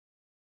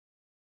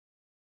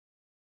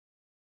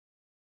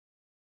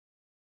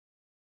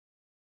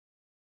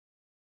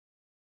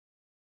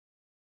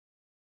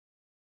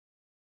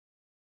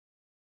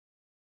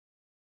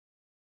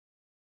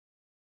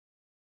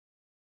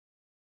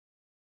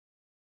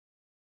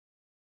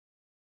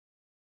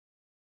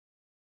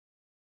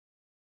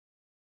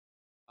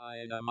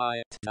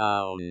Dynamite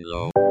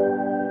download.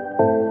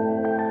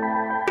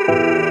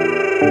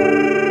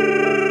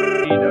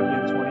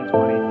 AEW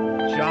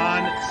 2020,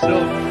 John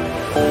Silver.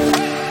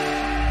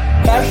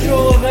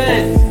 Special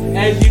event,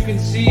 as you can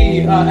see,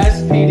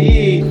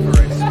 SPD.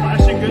 For a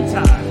splashing good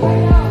time.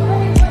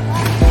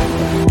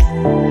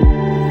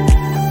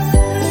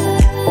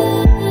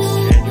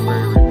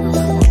 January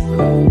recruitment month for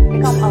them.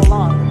 I come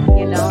along,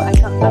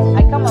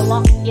 I come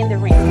along in the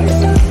ring.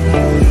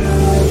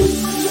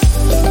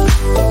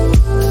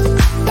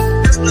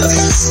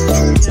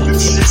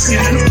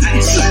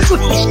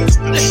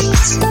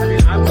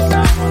 I would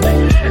not want to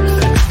hear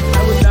that. I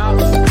would not.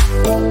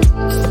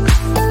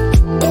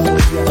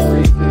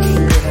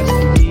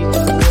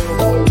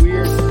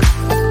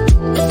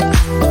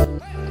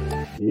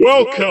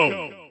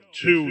 Welcome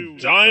to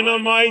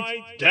Dynamite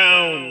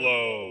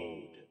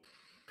Download.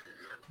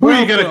 Who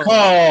are you gonna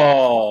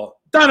call?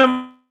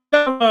 Dynamite.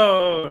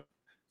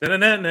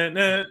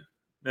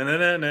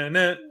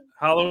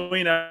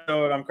 Halloween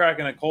episode. I'm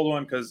cracking a cold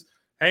one because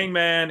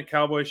Hangman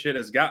Cowboy shit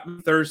has gotten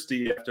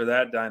thirsty after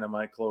that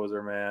Dynamite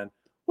closer, man.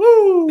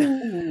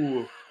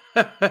 Woo!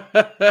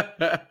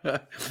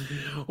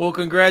 Well,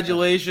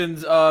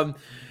 congratulations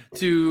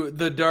to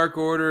the Dark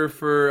Order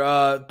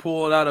for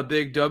pulling out a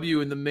big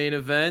W in the main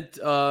event.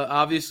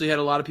 Obviously had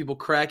a lot of people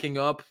cracking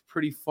up,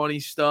 pretty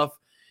funny stuff.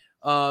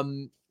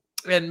 And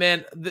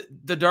man,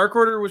 the Dark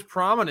Order was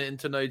prominent in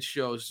tonight's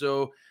show.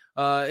 So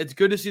it's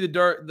good to see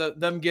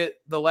them get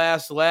the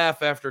last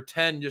laugh after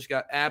 10 just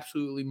got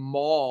absolutely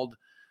mauled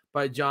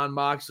by Jon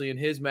Moxley in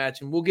his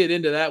match. And we'll get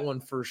into that one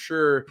for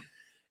sure.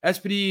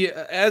 SPD,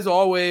 as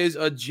always,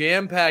 a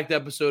jam-packed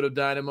episode of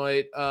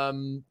Dynamite.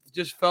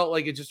 Just felt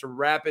like it's just a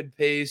rapid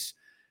pace.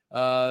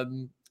 I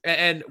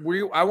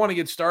want to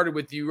get started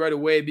with you right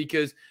away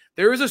because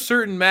there is a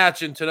certain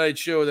match in tonight's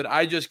show that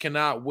I just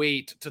cannot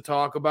wait to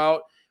talk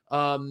about.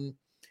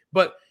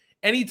 But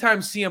anytime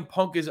CM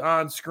Punk is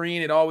on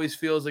screen, it always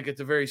feels like it's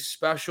a very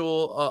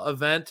special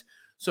event.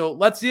 So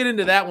let's get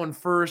into that one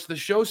first. The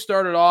show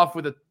started off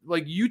with,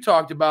 like you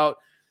talked about,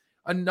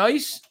 a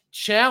nice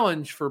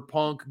challenge for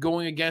Punk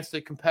going against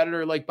a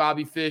competitor like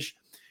Bobby Fish.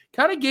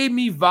 Kind of gave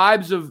me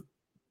vibes of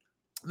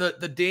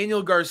the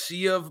Daniel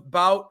Garcia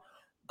bout.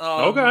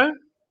 Okay.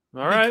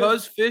 All right.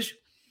 Because Fish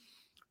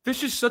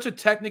is such a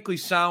technically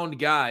sound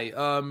guy.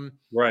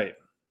 Right.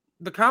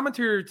 The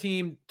commentary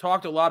team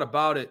talked a lot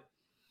about it.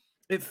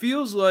 It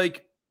feels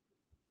like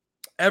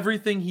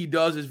everything he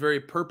does is very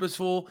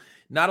purposeful,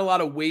 not a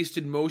lot of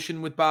wasted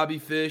motion with Bobby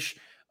Fish.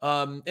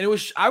 And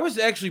I was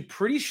actually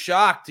pretty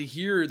shocked to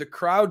hear the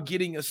crowd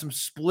getting some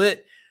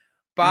split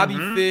Bobby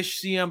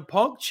Fish, CM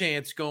Punk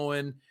chants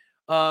going.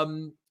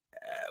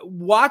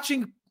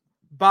 Watching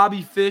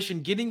Bobby Fish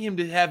and getting him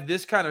to have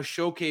this kind of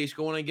showcase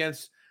going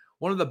against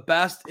one of the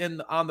best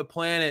on the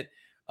planet.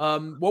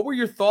 What were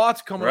your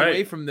thoughts coming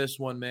away from this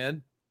one,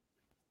 man?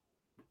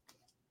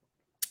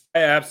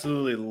 I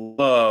absolutely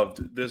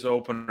loved this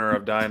opener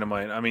of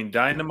Dynamite. I mean,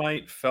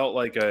 Dynamite felt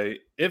like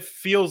it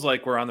feels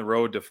like we're on the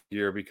road to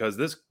here because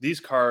these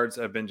cards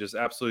have been just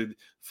absolutely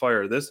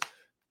fire.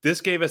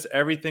 This gave us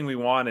everything we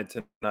wanted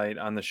tonight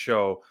on the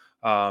show.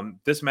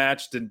 This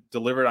match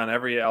delivered on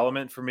every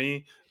element for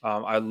me.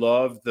 I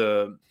love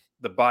the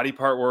body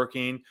part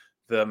working,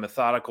 the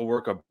methodical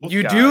work of both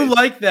You guys. do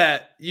like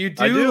that. You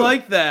I do do.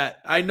 like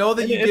that. I know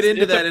that you get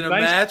into that in a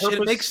nice match. purpose.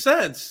 It makes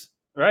sense.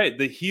 Right.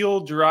 The heel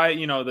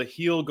the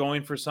heel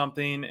going for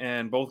something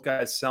and both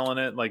guys selling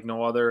it like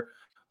no other.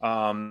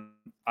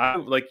 I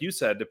like you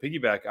said, to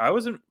piggyback, I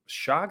wasn't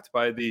shocked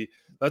by the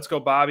let's go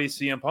Bobby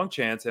CM Punk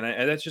chants. And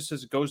that's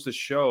just goes to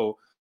show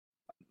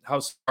how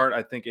smart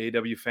I think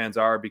AEW fans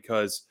are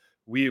because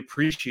we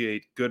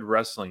appreciate good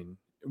wrestling.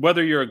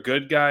 Whether you're a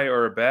good guy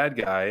or a bad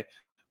guy,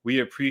 we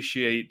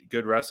appreciate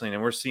good wrestling.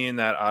 And we're seeing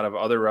that out of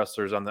other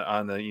wrestlers on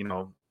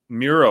the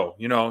Miro,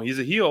 he's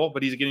a heel,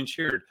 but he's getting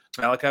cheered.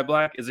 Malachi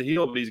Black is a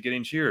heel, but he's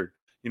getting cheered.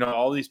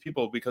 All these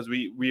people because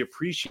we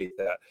appreciate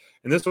that.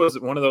 And this was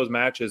one of those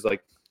matches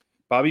like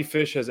Bobby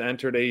Fish has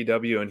entered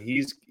AEW and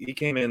he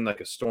came in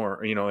like a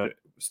storm,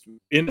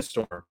 in a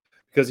storm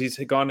because he's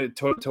gone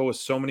toe to toe with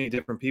so many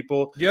different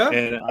people. Yeah.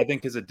 And I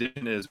think his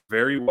addition is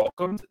very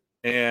welcomed.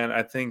 And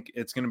I think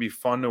it's going to be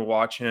fun to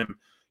watch him,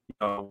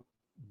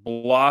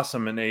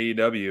 blossom in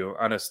AEW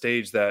on a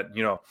stage that,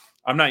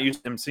 I'm not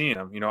used to him seeing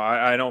him.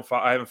 I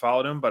haven't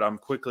followed him, but I'm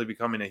quickly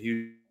becoming a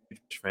huge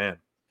fan.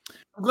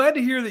 I'm glad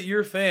to hear that you're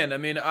a fan. I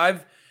mean,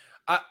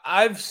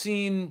 I've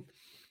seen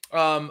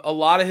a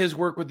lot of his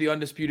work with the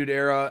Undisputed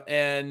Era,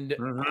 and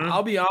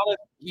I'll be honest,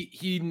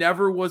 he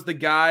never was the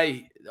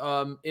guy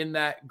in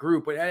that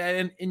group.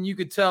 And you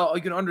could tell,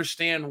 you can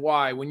understand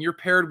why. When you're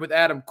paired with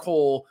Adam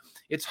Cole,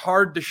 it's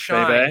hard to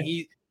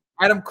shine.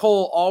 Adam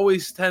Cole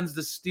always tends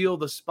to steal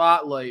the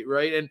spotlight,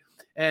 right? And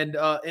in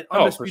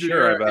Undisputed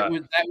Era,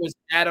 that was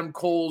Adam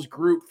Cole's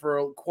group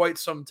for quite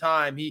some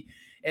time. He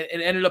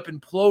ended up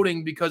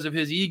imploding because of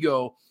his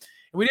ego.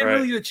 And we didn't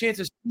really get a chance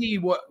to see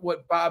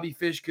what Bobby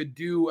Fish could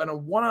do in a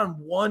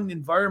one-on-one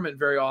environment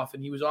very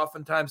often. He was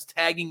oftentimes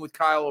tagging with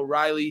Kyle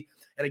O'Reilly.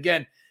 And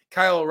again,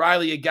 Kyle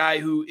O'Reilly, a guy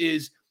who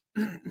is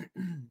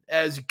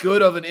as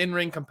good of an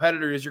in-ring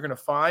competitor as you're going to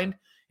find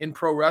in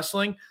pro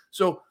wrestling.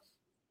 So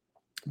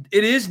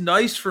it is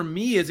nice for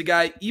me as a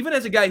guy, even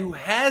as a guy who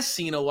has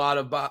seen a lot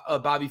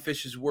of Bobby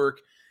Fish's work,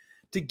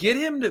 to get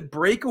him to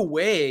break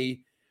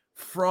away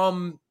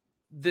from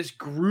this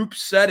group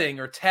setting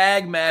or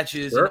tag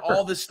matches and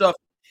all this stuff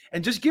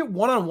and just get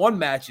one-on-one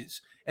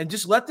matches and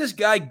just let this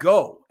guy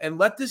go and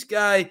let this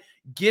guy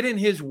get in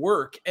his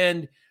work.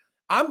 And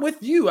I'm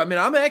with you. I mean,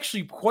 I'm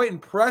actually quite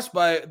impressed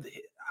by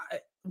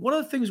one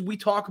of the things we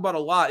talk about a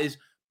lot is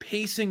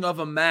pacing of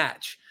a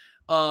match.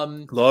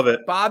 Love it.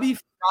 Bobby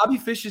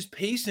Fish's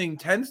pacing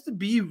tends to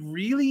be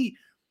really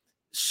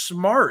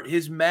smart.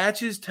 His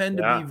matches tend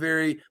to be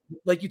very,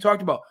 like you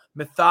talked about,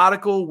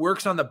 methodical,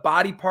 works on the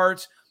body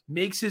parts,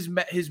 makes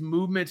his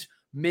movements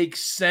make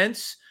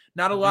sense.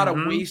 Not a lot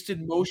of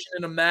wasted motion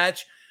in a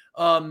match.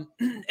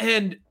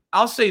 And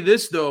I'll say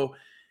this, though,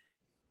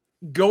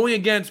 going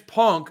against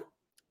Punk,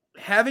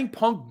 having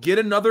Punk get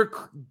another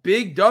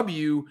big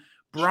W,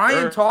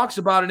 Brian talks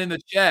about it in the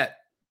chat.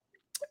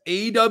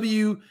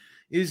 AEW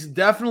is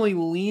definitely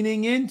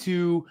leaning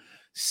into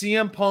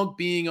CM Punk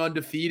being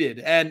undefeated.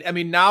 And I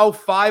mean, now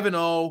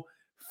 5-0,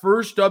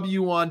 first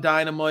W on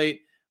Dynamite.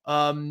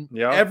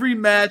 Every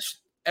match,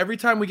 every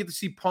time we get to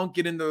see Punk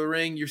get into the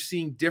ring, you're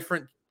seeing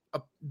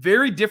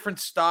very different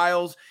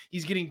styles.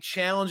 He's getting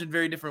challenged in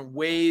very different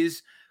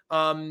ways.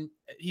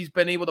 He's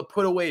been able to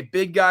put away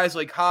big guys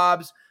like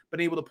Hobbs,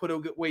 been able to put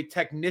away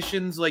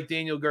technicians like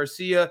Daniel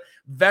Garcia,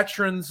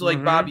 veterans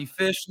like Bobby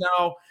Fish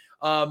now,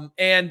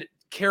 and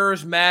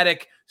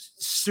charismatic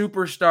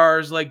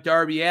superstars like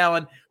Darby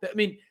Allin. I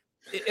mean,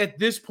 at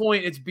this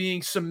point, it's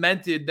being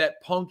cemented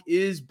that Punk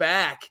is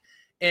back,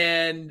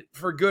 and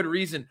for good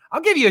reason.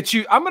 I'll give you a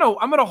chew. I'm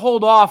gonna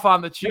hold off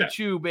on the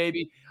choo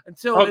baby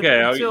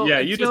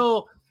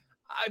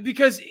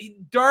because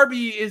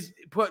Darby is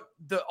put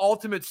the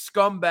ultimate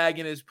scumbag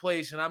in his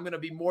place, and I'm gonna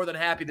be more than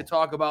happy to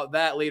talk about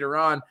that later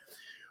on.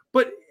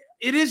 But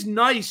it is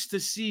nice to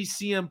see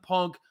CM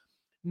Punk.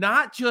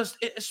 Not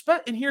just,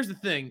 and here's the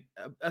thing,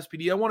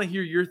 SPD, I want to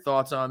hear your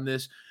thoughts on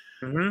this.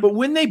 But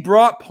when they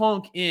brought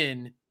Punk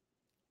in,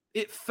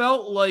 it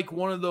felt like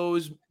one of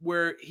those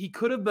where he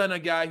could have been a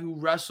guy who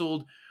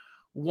wrestled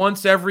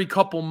once every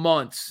couple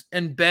months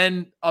and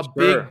been a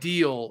big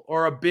deal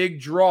or a big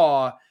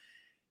draw.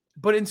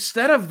 But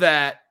instead of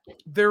that,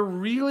 they're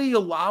really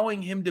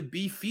allowing him to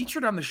be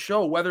featured on the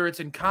show, whether it's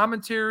in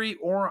commentary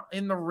or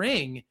in the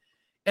ring.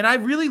 And I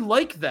really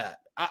like that.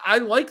 I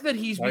like that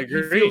he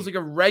feels like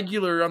a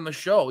regular on the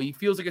show. He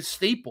feels like a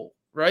staple,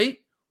 right?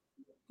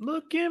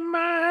 Look in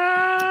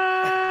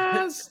my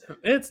eyes.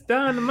 It's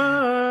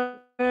dynamite.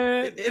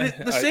 I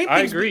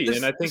agree.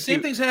 And I think the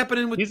same thing's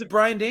happening with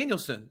Bryan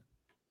Danielson.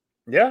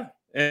 Yeah.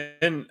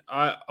 And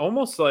I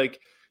almost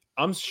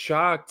I'm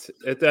shocked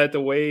at the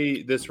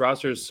way this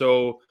roster is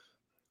so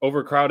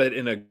overcrowded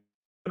in a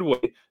good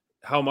way,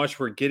 how much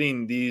we're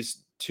getting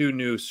these two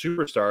new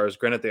superstars.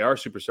 Granted, they are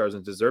superstars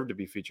and deserve to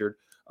be featured.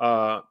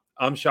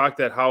 I'm shocked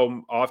at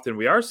how often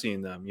we are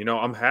seeing them. You know,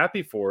 I'm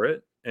happy for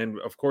it and,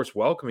 of course,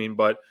 welcoming.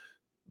 But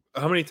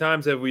how many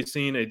times have we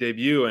seen a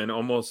debut and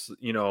almost,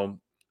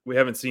 we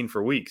haven't seen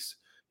for weeks?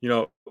 You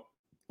know,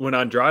 when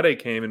Andrade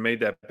came and made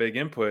that big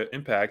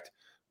impact,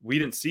 we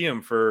didn't see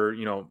him for,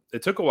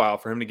 it took a while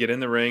for him to get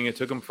in the ring. It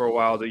took him for a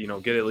while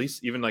to, get at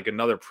least even like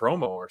another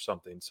promo or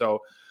something.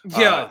 So,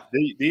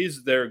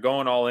 they're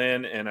going all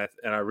in, and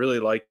I really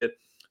like it.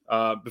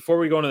 Before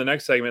we go into the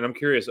next segment, I'm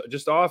curious,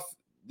 just off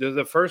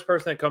the first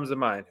person that comes to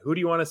mind, who do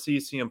you want to see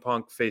CM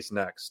Punk face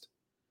next?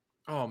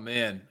 Oh,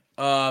 man.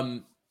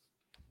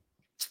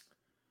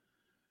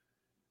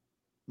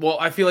 Well,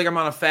 I feel like I'm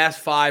on a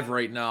fast five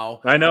right now.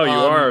 I know you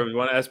are.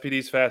 One of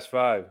SPD's fast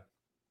five.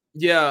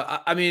 Yeah,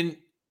 I mean,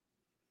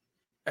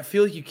 I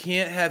feel like you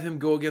can't have him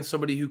go against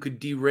somebody who could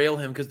derail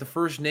him, because the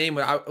first name,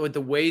 with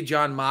the way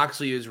John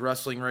Moxley is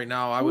wrestling right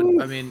now,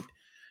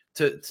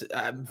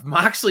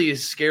 Moxley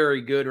is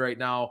scary good right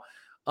now.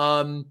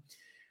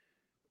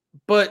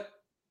 But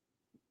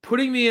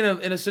putting me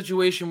in a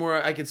situation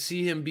where I could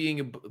see him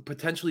being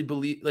potentially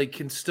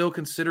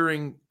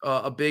considering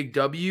a big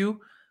W.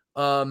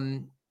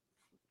 I'd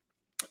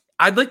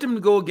like him to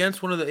go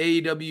against one of the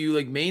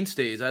AEW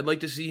mainstays. I'd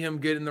like to see him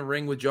get in the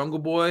ring with Jungle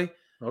Boy.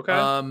 Okay.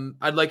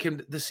 I'd like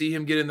him to see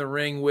him get in the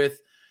ring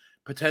with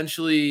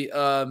potentially,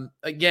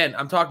 again,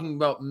 I'm talking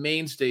about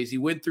mainstays. He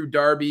went through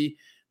Darby.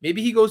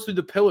 Maybe he goes through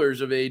the pillars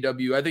of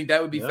AEW. I think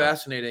that would be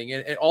fascinating,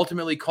 and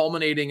ultimately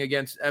culminating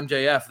against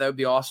MJF. That would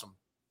be awesome.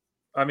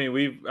 I mean,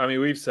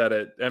 we've said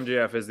it.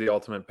 MJF is the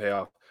ultimate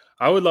payoff.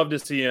 I would love to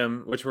see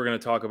him, which we're going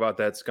to talk about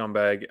that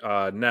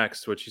scumbag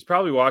next, which he's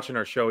probably watching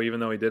our show, even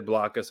though he did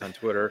block us on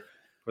Twitter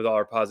with all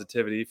our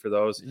positivity for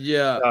those.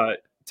 Yeah.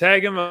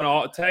 Tag him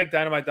tag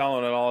Dynamite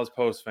Download on all his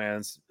post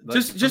fans.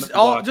 Just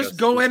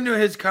go into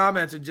his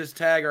comments and just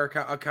tag our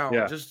account.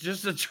 Yeah.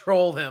 Just to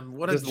troll him.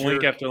 What just a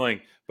link jerk. after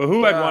link. But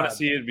who I'd want to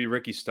see would be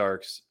Ricky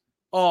Starks.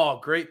 Oh,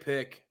 great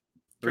pick.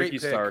 Ricky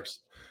Starks.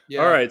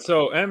 Yeah. All right,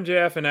 so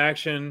MJF in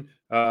action.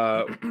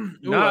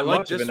 Not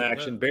much of an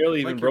action. Barely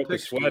even broke a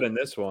sweat in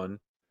this one.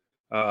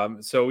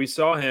 So we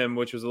saw him,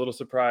 which was a little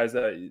surprised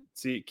that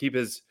keep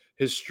his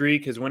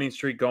streak, his winning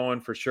streak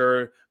going for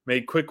sure.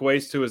 Made quick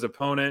waste to his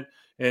opponent.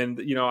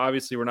 And,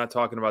 obviously we're not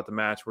talking about the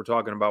match. We're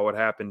talking about what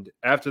happened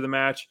after the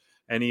match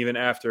and even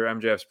after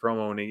MJF's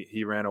promo when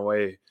he ran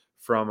away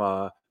from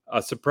a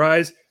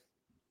surprise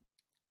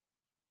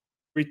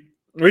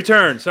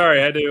return. Sorry,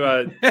 I had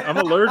to. I'm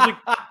allergic.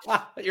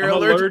 You're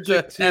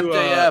allergic to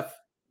MJF.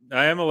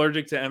 I am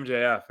allergic to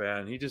MJF,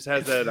 man. He just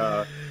has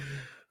that.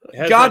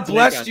 God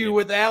bless you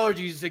with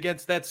allergies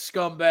against that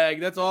scumbag.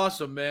 That's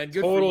awesome, man.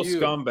 Good Total for you.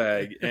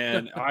 Scumbag.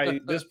 And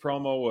this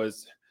promo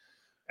was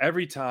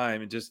every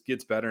time it just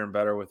gets better and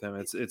better with him.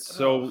 It's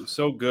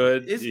so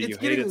good. It's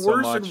getting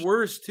worse and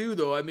worse too,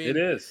 though. I mean, it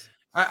is.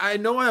 I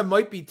know I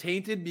might be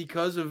tainted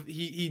because of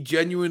he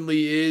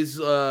genuinely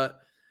is.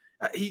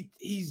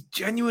 He's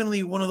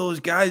genuinely one of those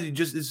guys who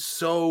just is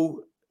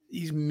so.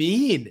 He's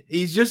mean.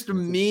 He's just a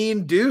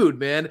mean dude,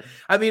 man.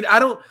 I mean,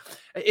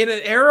 in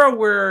an era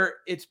where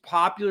it's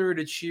popular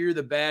to cheer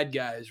the bad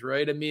guys,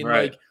 right? I mean,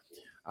 right.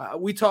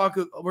 we're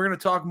going to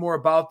talk more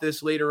about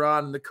this later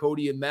on in the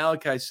Cody and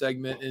Malachi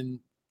segment. And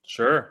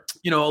sure,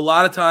 a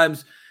lot of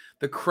times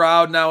the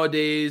crowd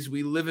nowadays,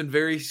 we live in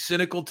very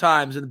cynical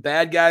times and the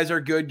bad guys are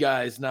good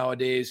guys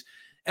nowadays.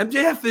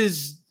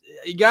 MJF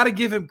you got to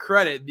give him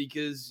credit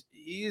because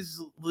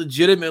he's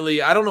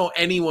legitimately, I don't know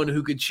anyone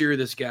who could cheer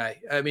this guy.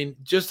 I mean,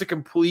 just a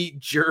complete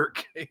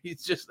jerk.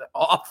 He's just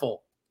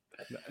awful.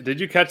 Did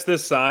you catch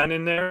this sign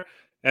in there?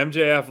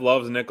 MJF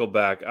loves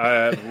Nickelback.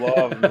 I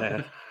love,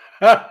 man.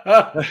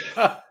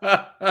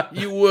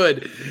 You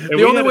would.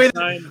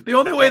 The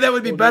only way that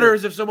would be better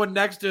is if someone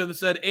next to him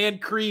said,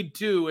 "And Creed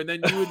too," and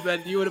then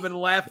you would have been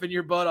laughing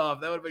your butt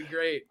off. That would have been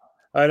great.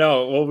 I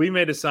know. Well, we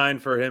made a sign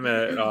for him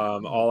at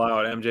All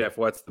Out. MJF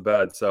wets the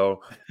bed.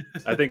 So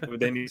I think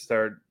they need to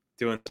start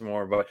doing some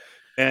more.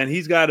 And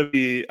he's got to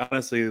be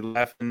honestly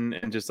laughing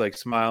and just like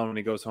smiling when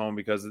he goes home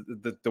because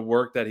the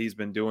work that he's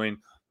been doing.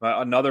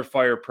 Another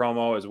fire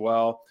promo as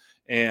well,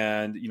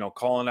 and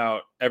calling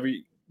out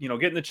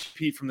getting the cheap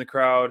heat from the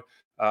crowd,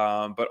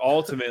 but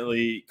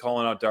ultimately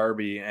calling out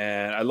Darby.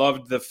 And I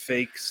loved the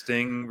fake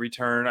Sting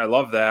return. I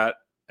love that.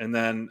 And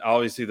then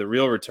obviously the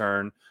real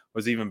return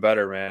was even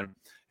better, man.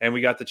 And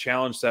we got the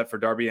challenge set for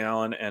Darby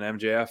Allin and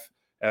MJF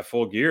at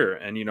Full Gear.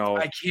 And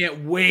I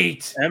can't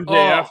wait.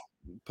 MJF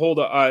pulled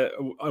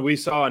we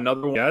saw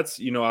another one.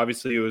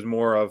 Obviously it was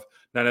more of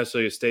not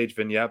necessarily a stage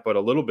vignette, but a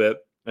little bit.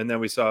 And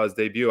then we saw his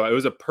debut. It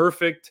was a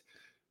perfect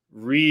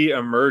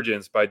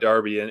re-emergence by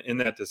Darby in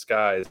that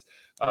disguise.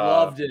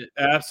 Loved it.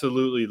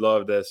 Absolutely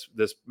loved this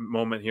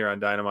moment here on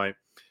Dynamite.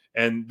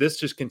 And this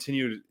just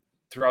continued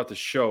throughout the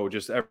show.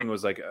 Just everything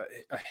was like a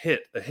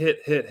hit.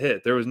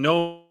 There was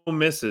no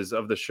misses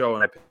of the show, in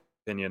my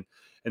opinion.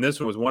 And this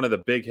one was one of the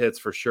big hits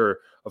for sure.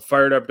 A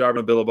fired up Darby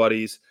and Bill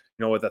Buddies,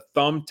 with a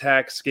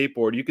thumbtack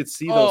skateboard. You could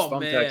see those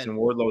thumbtacks in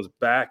Wardlow's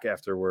back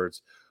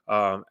afterwards.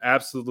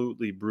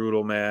 Absolutely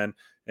brutal, man.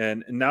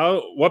 And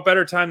now, what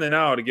better time than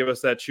now to give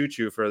us that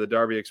choo-choo for the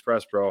Darby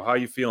Express, bro? How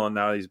you feeling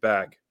now he's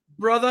back?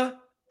 Brother,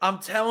 I'm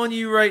telling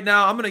you right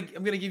now, I'm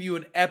gonna give you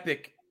an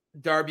epic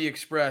Darby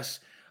Express.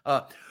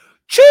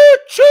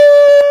 Choo-choo!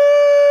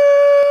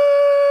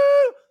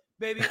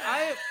 Baby,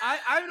 I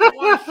don't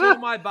want to show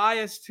my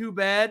bias too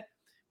bad,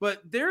 but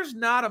there's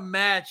not a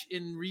match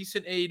in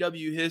recent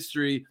AEW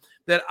history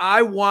that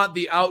I want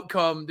the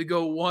outcome to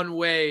go one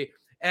way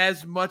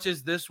as much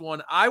as this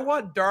one. I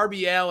want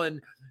Darby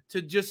Allin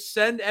to just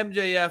send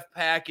MJF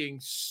packing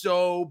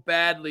so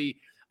badly.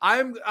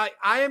 I would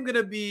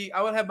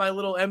have my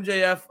little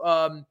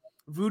MJF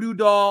voodoo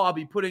doll. I'll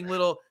be putting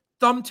little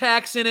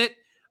thumbtacks in it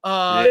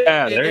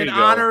in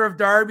honor of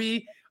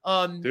Darby.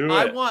 As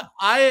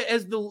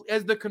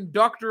the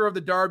conductor of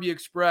the Darby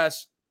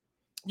Express,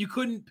 you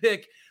couldn't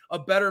pick a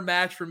better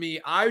match for me.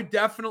 I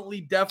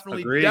definitely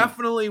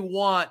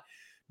want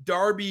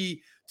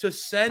Darby to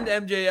send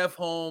MJF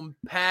home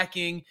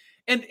packing.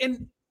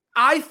 And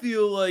I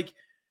feel like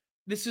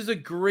this is a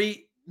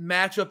great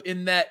matchup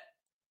in that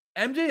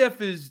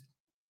MJF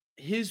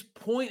his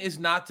point is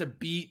not to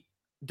beat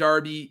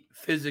Darby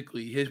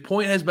physically. His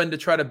point has been to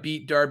try to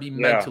beat Darby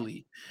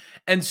mentally.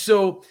 And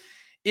so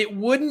it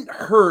wouldn't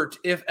hurt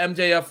if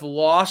MJF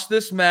lost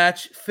this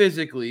match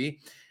physically.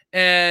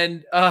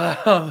 And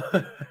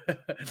and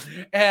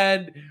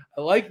I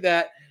like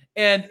that.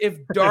 And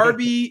if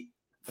Darby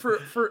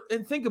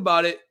and think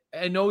about it,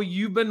 I know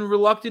you've been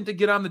reluctant to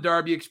get on the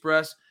Darby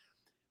Express.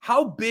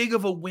 How big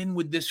of a win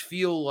would this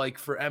feel like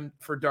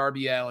for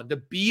Darby Allin to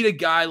beat a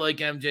guy like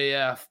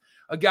MJF,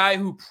 a guy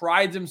who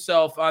prides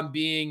himself on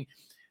being,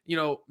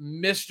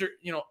 Mr.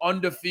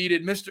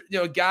 Undefeated,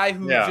 a guy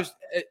who just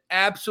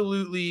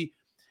absolutely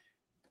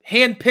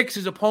handpicks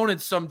his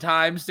opponents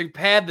sometimes to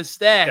pad the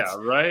stats. Yeah,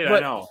 right. I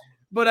know.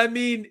 But I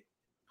mean,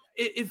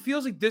 it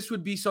feels like this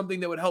would be something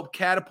that would help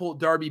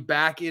catapult Darby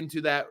back into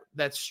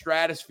that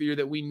stratosphere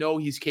that we know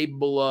he's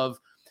capable of,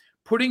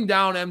 putting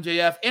down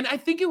MJF. And I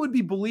think it would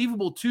be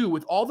believable too,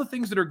 with all the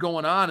things that are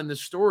going on in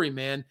this story,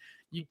 man.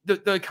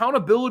 The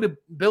accountability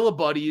Bill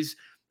Buddies,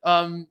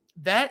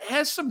 that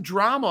has some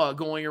drama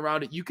going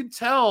around it. You can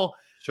tell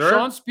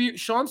Sure.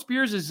 Sean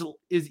Spears is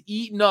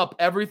eating up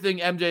everything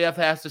MJF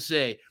has to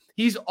say.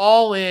 He's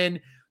all in.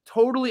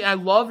 Totally. I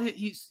love it.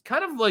 He's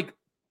kind of like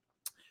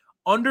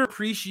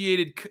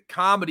underappreciated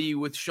comedy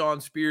with Sean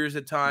Spears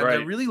at times. Right.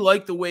 I really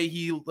like the way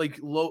he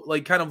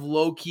kind of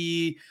low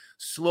key,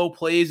 slow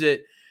plays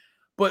it.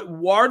 But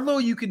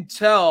Wardlow, you can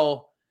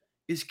tell,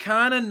 is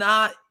kind of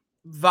not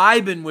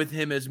vibing with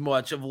him as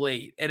much of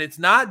late. And it's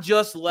not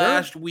just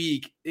last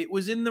week. It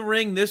was in the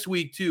ring this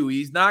week too.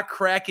 He's not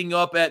cracking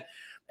up at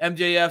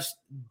MJF's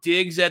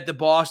digs at the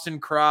Boston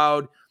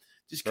crowd.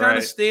 Just kind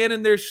of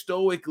standing there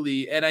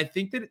stoically. And I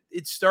think that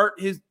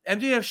his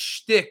MJF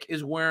shtick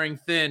is wearing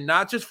thin,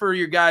 not just for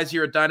your guys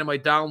here at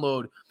Dynamite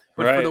Download,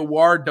 but for the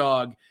Ward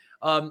Dog.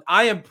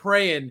 I am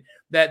praying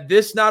that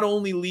this not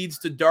only leads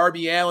to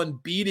Darby Allin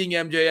beating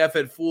MJF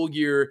at Full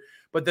Gear,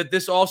 but that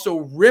this also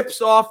rips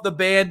off the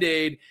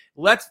Band-Aid.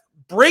 Let's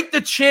break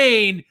the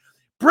chain,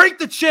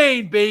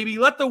 baby.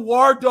 Let the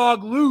Ward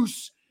Dog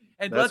loose,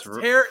 and let's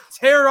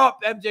tear up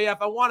MJF.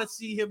 I want to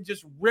see him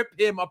just rip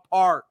him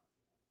apart.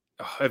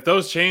 If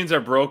those chains are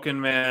broken,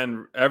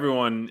 man,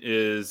 everyone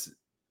is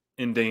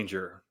in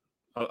danger.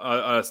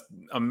 A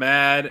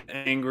mad,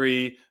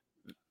 angry,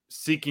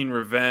 seeking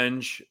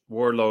revenge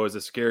Wardlow is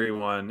a scary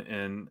one,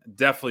 and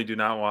definitely do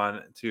not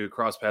want to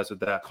cross paths with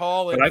that.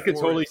 But I could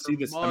totally see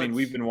this. Months. I mean,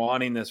 we've been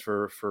wanting this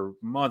for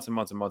months and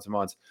months and months and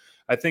months.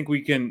 I think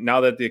we can,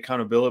 now that the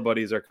accountability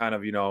buddies are kind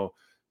of, at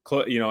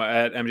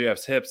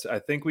MJF's hips, I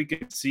think we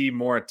can see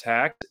more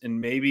attacks,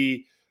 and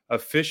maybe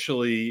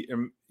officially,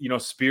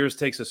 Spears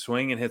takes a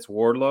swing and hits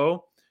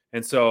Wardlow.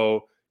 And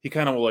so he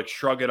kind of will like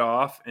shrug it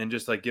off and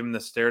just like give him the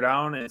stare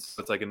down. And it's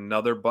like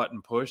another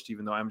button pushed,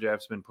 even though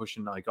MJF's been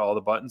pushing like all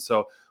the buttons.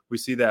 So we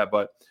see that.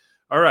 But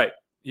all right,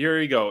 here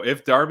you go.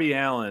 If Darby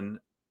Allin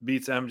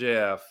beats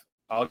MJF,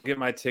 I'll get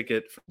my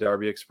ticket for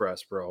Darby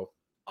Express, bro.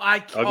 I'll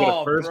get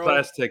a first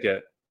class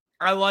ticket.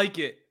 I like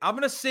it. I'm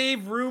going to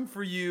save room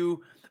for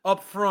you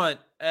up front,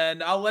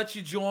 and I'll let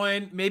you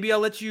join. Maybe I'll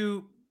let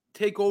you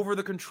take over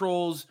the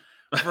controls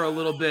for a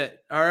little bit.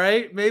 All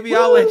right. Maybe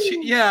I'll let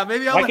you. Yeah.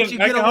 Maybe I'll let you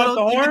get a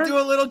little. You can do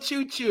a little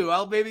choo choo.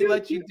 I'll maybe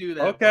let you do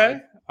that. Okay.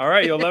 Bud. All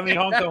right. You'll let me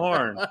honk the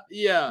horn.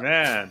 Yeah.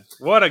 Man,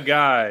 what a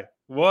guy.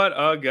 What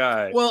a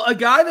guy. Well, a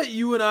guy that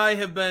you and I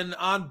have been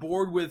on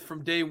board with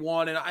from day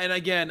one. And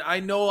again, I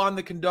know I'm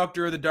the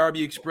conductor of the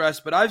Darby Express,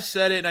 but I've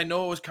said it, and I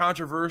know it was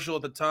controversial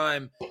at the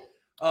time.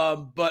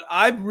 But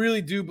I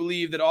really do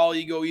believe that All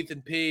Ego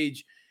Ethan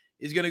Page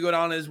is going to go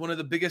down as one of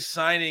the biggest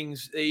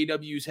signings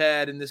AEW's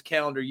had in this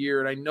calendar year.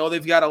 And I know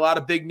they've got a lot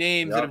of big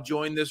names that have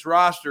joined this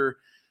roster.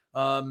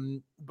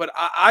 But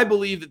I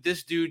believe that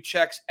this dude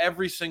checks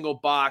every single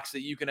box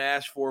that you can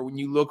ask for when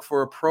you look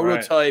for a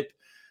prototype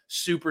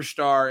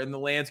superstar in the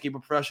landscape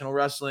of professional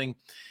wrestling.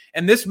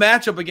 And this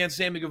matchup against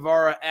Sammy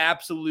Guevara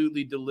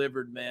absolutely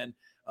delivered, man.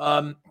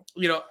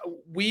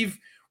 We've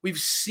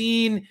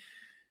seen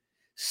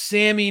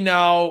Sammy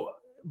now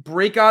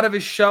break out of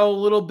his shell a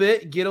little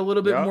bit, get a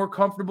little bit more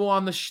comfortable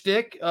on the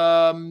shtick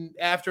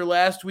after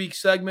last week's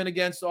segment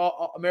against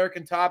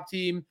American Top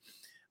Team.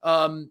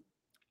 And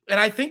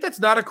I think that's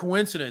not a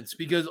coincidence,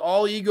 because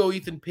All Ego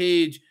Ethan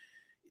Page,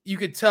 you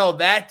could tell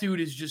that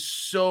dude is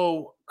just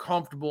so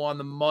comfortable on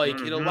the mic.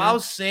 Mm-hmm. It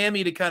allows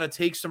Sammy to kind of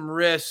take some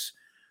risks,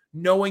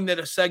 knowing that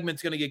a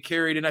segment's going to get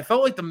carried. And I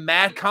felt like the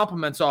match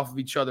complements off of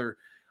each other.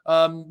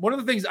 One of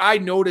the things I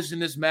noticed in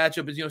this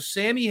matchup is,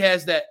 Sammy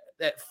has that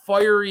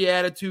fiery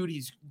attitude.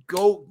 He's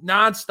go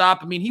nonstop.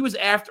 I mean, he was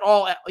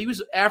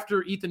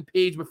after Ethan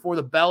Page before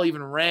the bell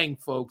even rang,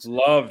 folks.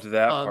 Loved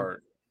that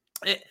part.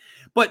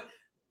 But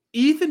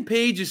Ethan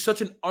Page is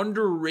such an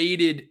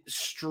underrated,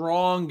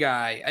 strong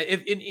guy.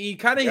 And he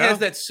kind of has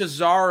that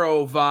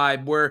Cesaro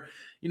vibe where,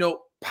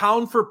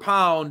 pound for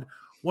pound,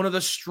 one of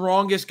the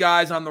strongest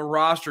guys on the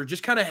roster,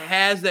 just kind of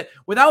has that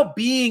without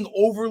being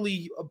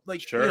overly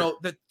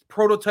the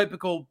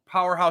prototypical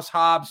Powerhouse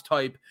Hobbs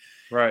type.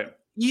 Right.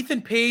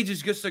 Ethan Page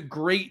is just a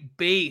great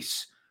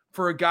base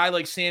for a guy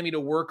like Sammy to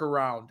work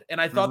around. And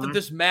I thought that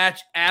this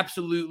match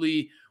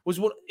absolutely was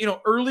what,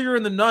 earlier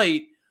in the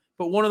night,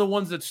 but one of the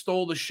ones that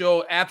stole the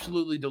show,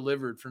 absolutely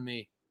delivered for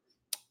me.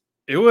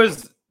 It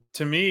was,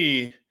 to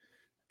me,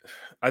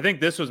 I think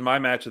this was my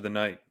match of the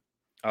night.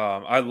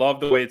 I love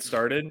the way it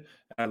started.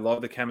 I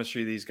love the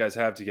chemistry these guys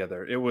have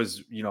together. It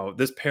was,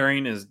 this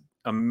pairing is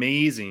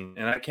amazing.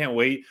 And I can't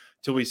wait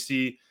till we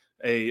see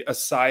a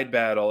side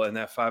battle in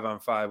that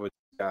 5-on-5 with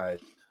guys.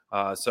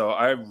 So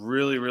I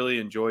really, really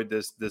enjoyed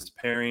this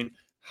pairing.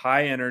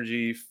 High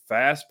energy,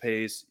 fast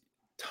pace,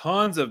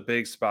 tons of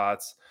big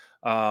spots.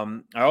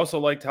 I also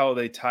liked how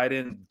they tied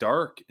in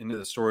Dark into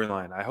the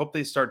storyline. I hope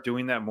they start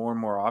doing that more and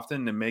more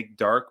often to make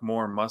Dark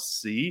more must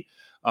see.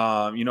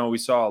 We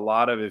saw a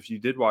lot of, if you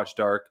did watch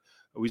Dark,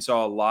 we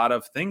saw a lot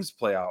of things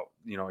play out,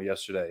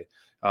 yesterday.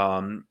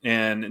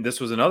 And this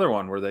was another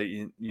one where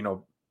they,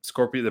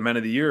 Scorpio, the Men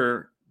of the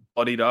Year,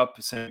 bloodied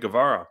up Sammy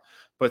Guevara.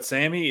 But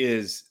Sammy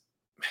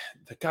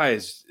the guy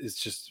is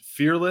just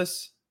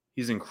fearless.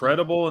 He's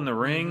incredible in the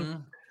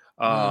ring.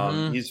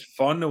 He's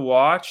fun to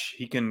watch.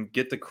 He can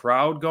get the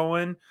crowd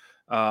going.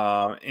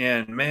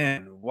 And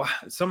man, wow,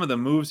 some of the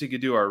moves he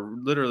could do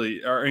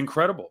are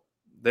incredible.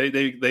 They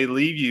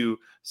leave you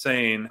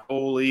saying,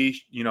 "Holy,"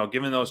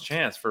 giving those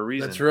chants for a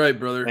reason. That's right,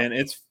 brother. And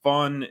it's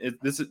fun.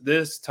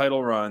 This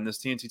title run, this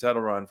TNT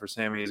title run for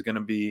Sammy is going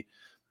to be,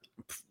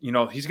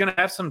 he's going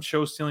to have some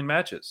show stealing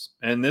matches,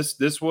 and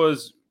this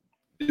was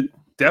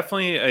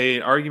definitely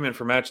an argument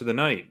for match of the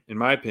night, in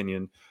my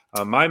opinion.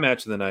 My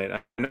match of the night,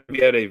 I know we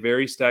had a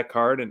very stacked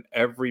card, and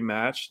every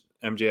match,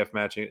 MJF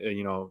match,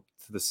 to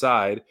the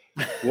side,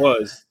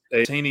 was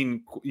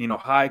attaining,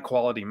 high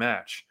quality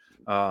match.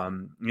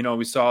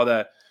 We saw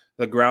that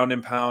the ground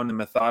and pound and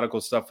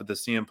methodical stuff with the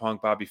CM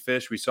Punk Bobby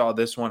Fish. We saw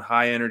this one,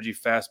 high energy,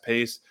 fast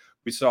pace.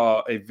 We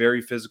saw a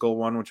very physical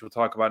one, which we'll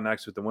talk about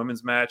next with the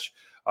women's match.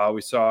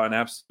 We saw an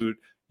absolute,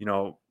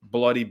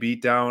 bloody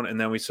beatdown, and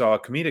then we saw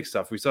comedic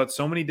stuff. We saw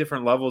so many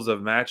different levels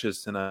of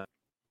matches tonight.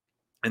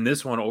 And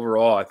this one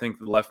overall, I think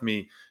left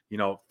me,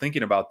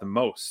 thinking about the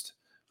most.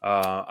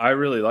 I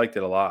really liked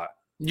it a lot.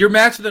 Your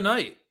match of the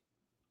night.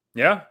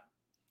 Yeah.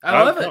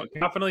 I love it.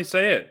 Confidently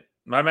say it.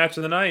 My match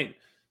of the night.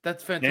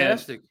 That's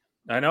fantastic.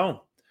 And I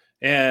know.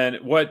 And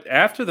what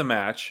after the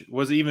match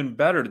was even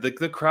better.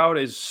 The crowd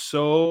is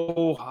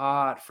so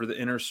hot for the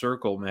Inner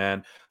Circle,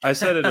 man. I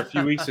said it a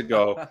few weeks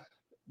ago.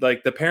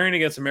 Like the pairing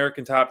against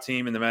American Top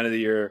Team and the Man of the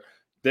Year,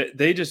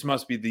 they just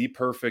must be the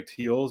perfect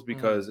heels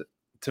because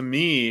to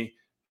me,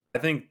 I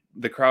think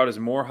the crowd is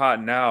more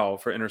hot now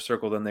for Inner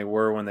Circle than they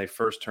were when they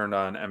first turned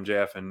on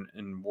MJF and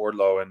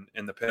Wardlow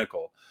and the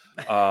Pinnacle.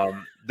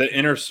 The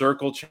Inner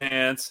Circle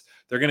chants,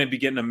 they're going to be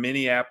getting a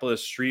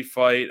Minneapolis street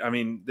fight. I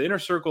mean, the Inner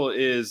Circle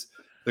is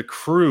the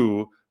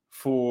crew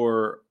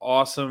for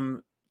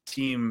awesome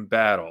team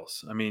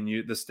battles. I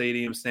mean, the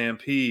stadium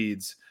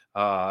stampedes,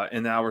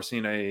 and now we're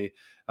seeing a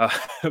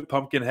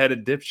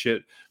pumpkin-headed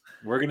dipshit.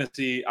 We're going to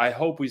see, I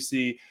hope we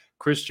see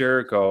Chris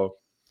Jericho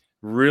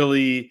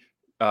really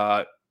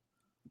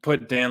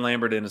put Dan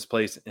Lambert in his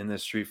place in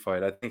this street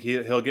fight. I think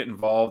he'll get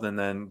involved, and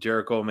then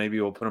Jericho maybe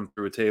will put him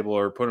through a table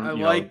or put him,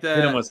 hit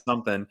him with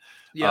something.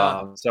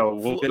 Yeah. So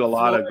we'll get a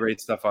lot of great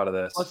stuff out of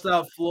this. Bust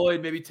out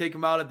Floyd, maybe take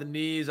him out at the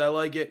knees. I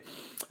like it.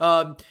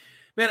 Man,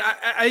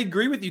 I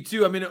agree with you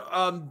too. I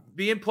mean,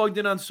 being plugged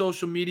in on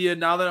social media,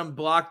 now that I'm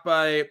blocked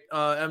by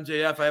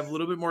MJF, I have a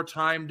little bit more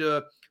time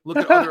to look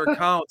at other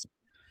accounts.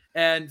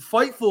 And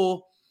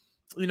Fightful,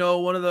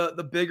 one of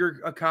the bigger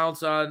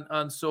accounts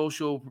on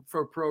social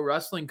for pro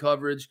wrestling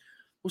coverage,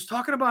 was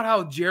talking about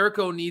how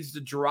Jericho needs to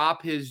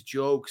drop his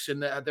jokes,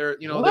 and that they're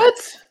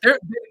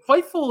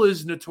Fightful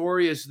is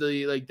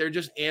notoriously they're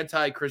just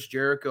anti Chris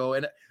Jericho,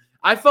 and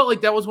I felt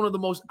like that was one of the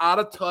most out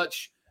of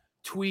touch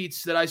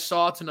tweets that I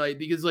saw tonight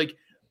because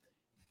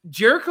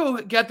Jericho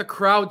got the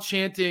crowd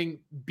chanting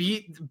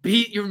beat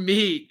your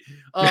meat.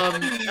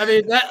 I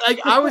mean that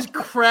I was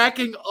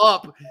cracking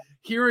up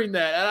hearing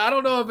that, and I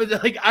don't know if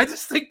it's I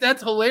just think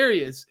that's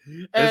hilarious.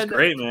 It's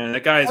great, man.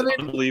 That guy is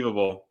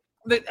unbelievable.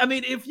 I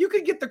mean, if you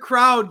could get the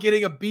crowd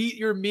getting a beat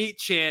your meat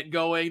chant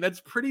going, that's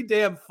pretty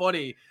damn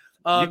funny.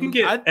 You can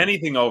get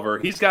anything over.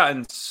 He's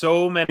gotten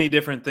so many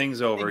different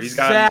things over.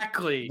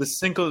 Exactly. He's gotten the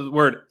single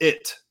word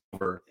 "it"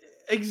 over.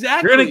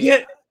 Exactly. You're gonna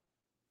get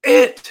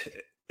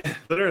it.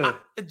 Literally.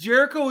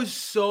 Jericho is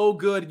so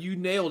good. You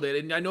nailed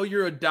it. And I know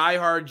you're a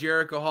diehard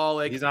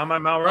Jericho-holic. He's on my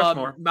Mount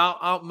Rushmore.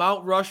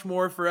 Mount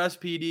Rushmore for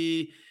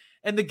SPD.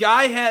 And the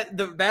guy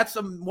that's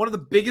one of the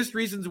biggest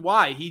reasons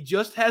why. He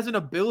just has an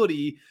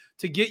ability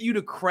to get you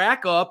to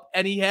crack up,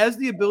 and he has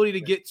the ability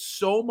to get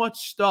so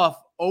much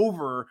stuff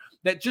over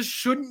that just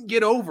shouldn't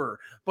get over.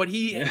 But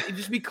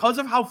just because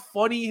of how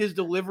funny his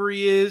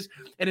delivery is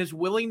and his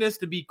willingness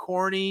to be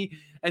corny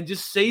and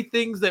just say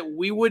things that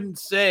we wouldn't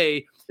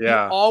say, he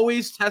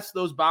always tests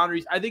those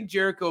boundaries. I think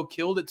Jericho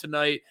killed it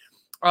tonight.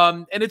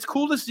 And it's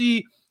cool to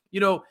see,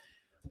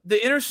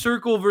 the Inner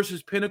Circle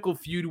versus Pinnacle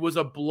feud was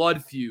a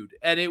blood feud,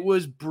 and it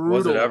was brutal.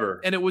 Was it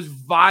ever? And it was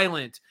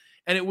violent,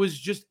 and it was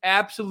just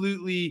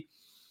absolutely,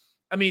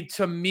 I mean,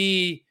 to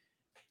me,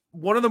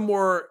 one of the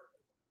more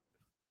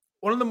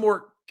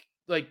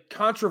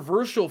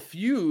controversial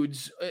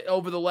feuds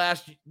over the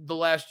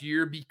last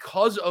year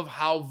because of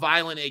how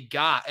violent it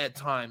got at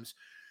times.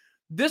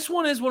 This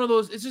one is one of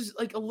those. It's just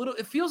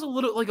it feels a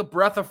little like a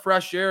breath of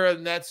fresh air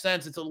in that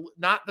sense. It's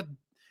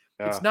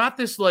it's not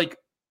this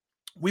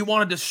we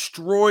want to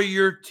destroy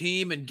your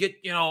team and get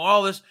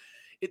all this.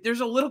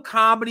 There's a little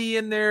comedy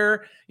in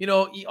there.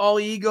 All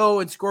Ego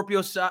and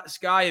Scorpio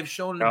Sky have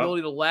shown an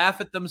ability to laugh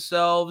at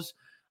themselves.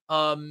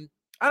 I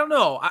don't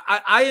know.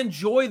 I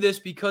enjoy this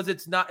because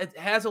it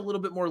has a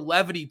little bit more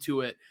levity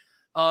to it.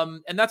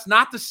 And that's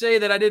not to say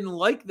that I didn't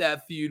like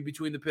that feud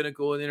between the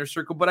Pinnacle and Inner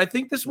Circle, but I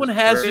think this one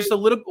has just a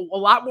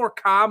lot more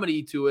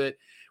comedy to it,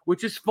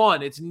 which is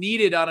fun. It's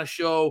needed on a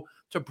show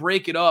to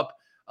break it up.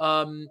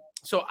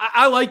 So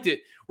I liked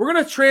it. We're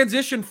going to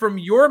transition from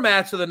your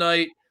match of the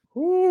night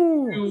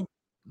to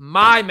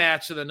my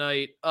match of the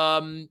night.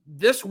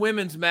 This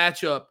women's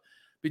matchup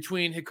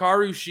between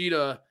Hikaru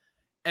Shida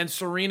and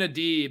Serena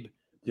Deeb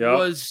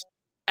was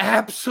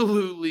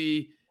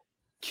absolutely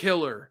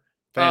killer.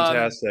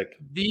 Fantastic.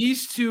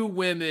 These two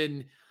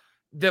women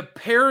the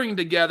pairing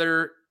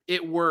together,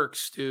 it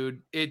works,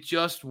 dude. It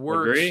just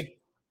works.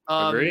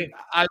 Agree.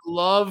 I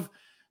love,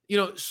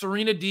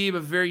 Serena Deeb, a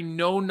very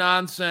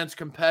no-nonsense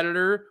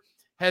competitor,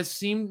 has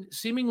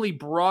seemingly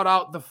brought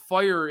out the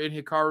fire in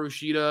Hikaru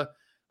Shida.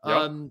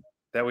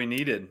 That we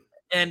needed.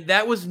 And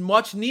that was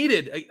much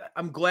needed.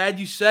 I'm glad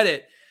you said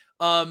it.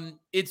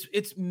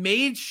 It's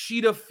made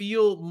Shida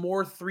feel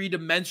more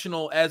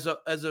three-dimensional as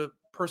a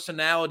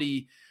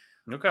personality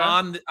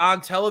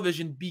on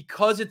television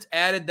because it's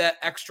added that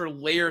extra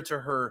layer to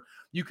her.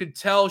 You could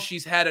tell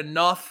she's had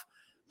enough.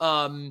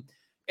 And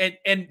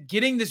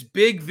getting this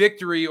big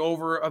victory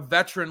over a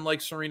veteran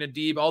like Serena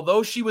Deeb,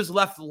 although she was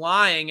left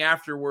lying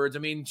afterwards. I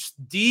mean,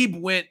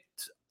 Deeb went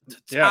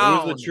to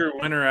town. Who's the true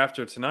winner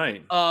after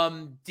tonight?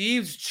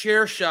 Deeb's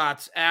chair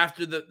shots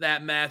after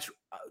that match,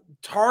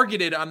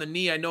 targeted on the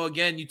knee. I know,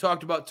 again, you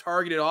talked about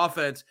targeted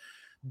offense.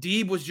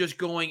 Deeb was just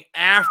going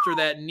after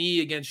that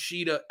knee against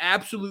Shida.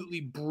 Absolutely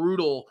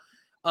brutal.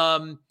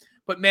 But,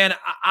 man,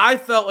 I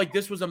felt like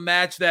this was a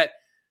match that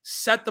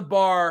set the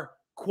bar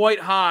quite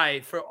high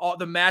for all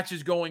the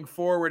matches going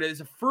forward.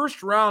 As a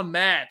first-round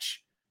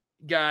match,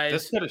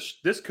 guys.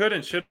 This could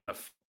and should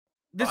have.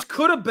 This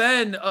could have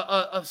been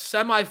a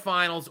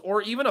semifinals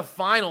or even a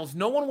finals.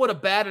 No one would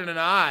have batted an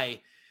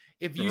eye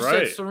if you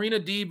said Serena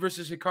Deeb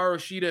versus Hikaru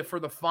Shida for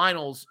the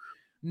finals.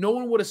 No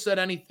one would have said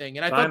anything.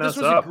 And I thought this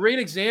was a great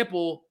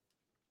example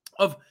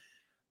of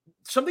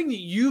something that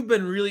you've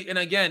been really, and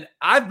again,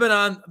 I've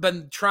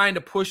been trying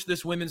to push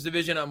this women's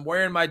division. I'm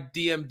wearing my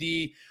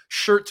DMD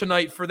shirt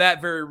tonight for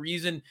that very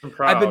reason.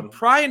 I've been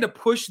trying to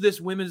push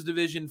this women's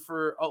division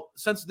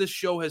since this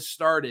show has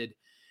started.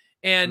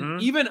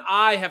 And even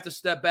I have to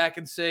step back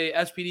and say,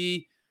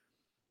 SPD,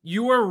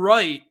 you are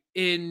right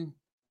in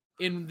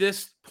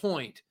this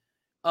point.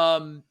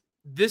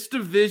 This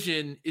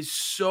division is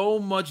so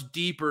much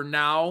deeper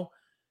now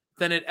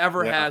than it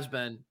ever has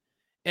been.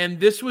 And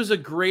this was a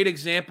great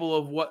example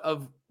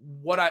of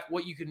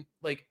what you can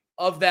like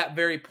of that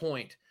very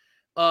point.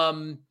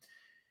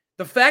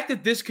 The fact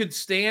that this could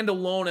stand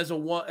alone as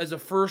a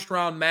first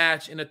round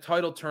match in a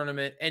title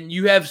tournament, and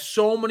you have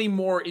so many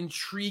more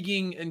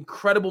intriguing,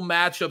 incredible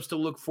matchups to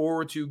look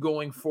forward to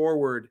going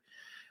forward.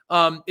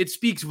 It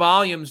speaks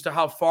volumes to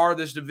how far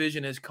this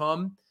division has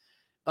come.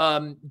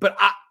 But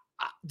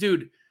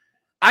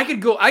I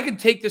could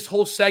take this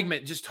whole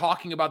segment just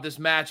talking about this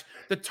match,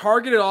 the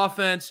targeted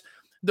offense,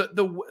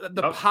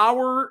 the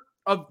power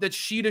that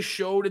Shida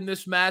showed in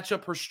this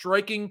matchup, her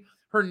striking,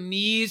 her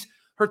knees,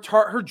 her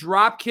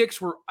drop kicks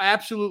were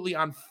absolutely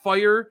on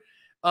fire.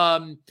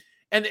 And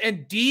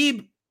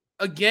Deeb,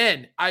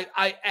 again,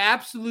 I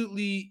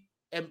absolutely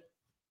am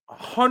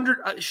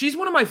 100. She's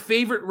one of my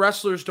favorite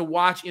wrestlers to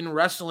watch in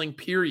wrestling,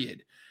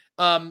 period.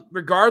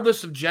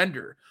 Regardless of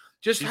gender.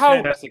 Just she's how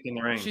fantastic in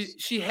the ring.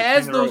 She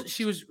has those.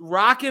 She was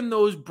rocking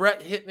those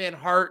Bret Hitman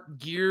Hart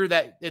gear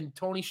and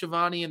Tony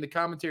Schiavone and the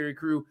commentary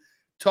crew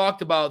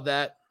talked about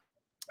that.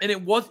 And it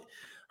was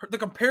the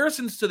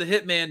comparisons to the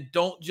Hitman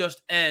don't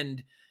just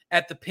end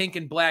at the pink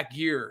and black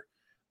gear.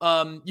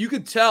 You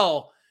could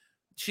tell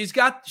she's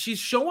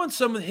showing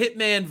some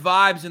Hitman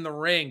vibes in the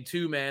ring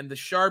too, man. The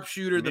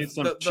sharpshooter,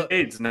 the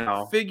shades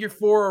now, figure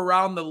four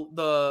around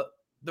the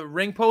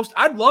ring post.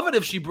 I'd love it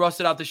if she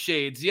busted out the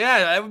shades. Yeah,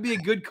 that would be a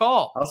good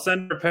call. I'll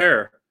send her a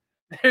pair.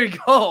 There you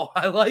go.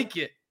 I like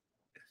it.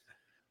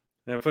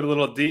 And put a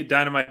little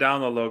Dynamite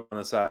Download logo on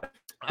the side.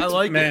 I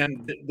like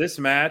it. This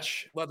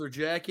match, leather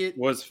jacket,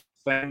 was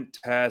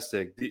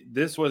fantastic.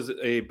 This was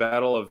a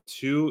battle of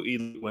two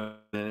elite women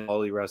in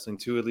All Elite Wrestling,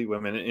 two elite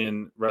women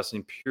in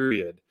wrestling,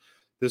 period.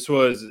 This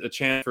was a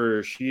chance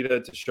for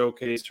Shida to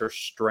showcase her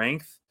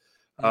strength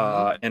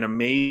and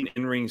amazing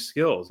in-ring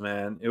skills,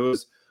 man. It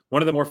was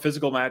one of the more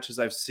physical matches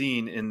I've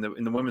seen in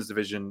the women's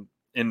division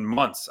in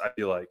months, I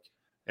feel like.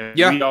 And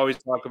we always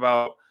talk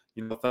about,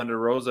 Thunder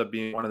Rosa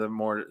being one of the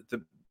more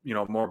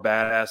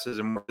badasses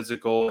and more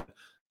physical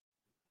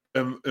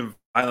and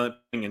violent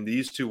thing. And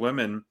these two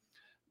women,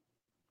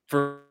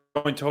 for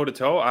going toe to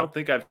toe, I don't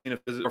think I've seen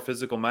a more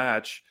physical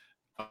match.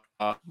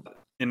 I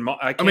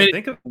can't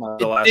think of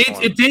the last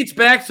one. It dates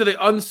back to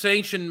the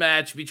unsanctioned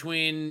match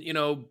between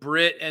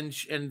Britt and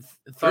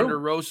Thunder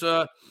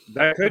Rosa.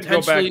 That could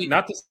go back.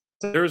 Not to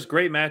say there's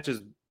great matches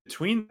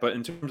between, but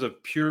in terms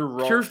of pure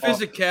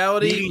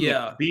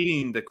physicality,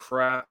 beating the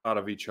crap out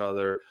of each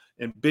other.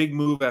 And big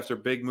move after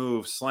big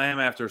move, slam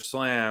after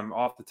slam,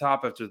 off the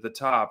top after the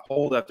top,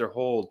 hold after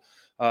hold.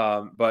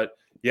 But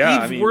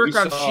Deeb's work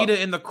on Shida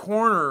in the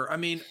corner. I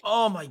mean,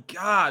 oh my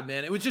God,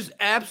 man. It was just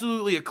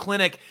absolutely a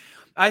clinic.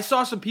 I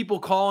saw some people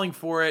calling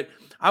for it.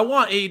 I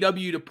want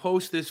AEW to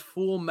post this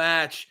full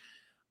match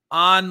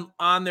on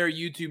their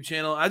YouTube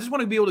channel. I just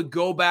want to be able to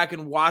go back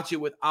and watch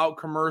it without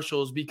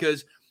commercials,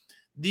 because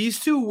these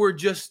two were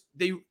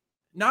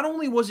not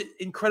only was it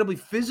incredibly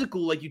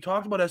physical, like you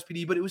talked about,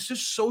 SPD, but it was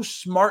just so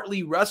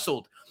smartly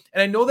wrestled.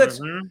 And I know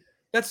that's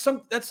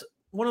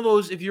one of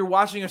those, if you're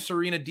watching a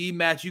Serena Deeb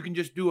match, you can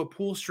just do a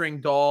pull string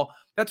doll.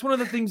 That's one of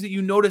the things that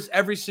you notice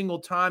every single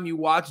time you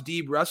watch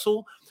Deeb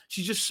wrestle.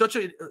 She's just such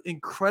an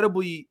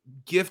incredibly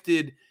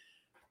gifted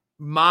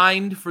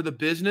mind for the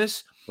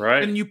business.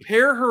 Right. And you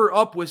pair her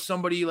up with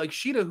somebody like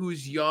Shida,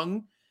 who's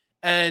young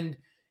and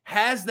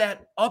has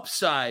that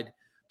upside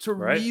to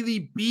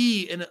really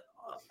be an.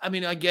 I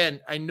mean,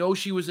 again, I know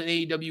she was an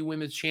AEW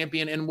Women's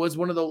Champion and was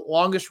one of the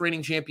longest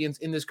reigning champions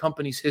in this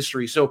company's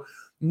history. So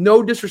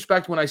no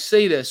disrespect when I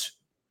say this,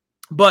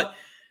 but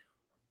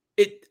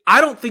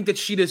I don't think that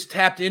Shida's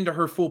tapped into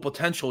her full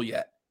potential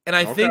yet. And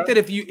I think that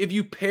if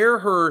you pair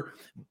her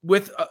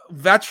with a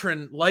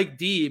veteran like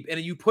Deeb and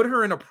you put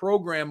her in a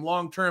program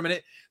long term, and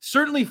it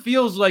certainly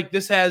feels like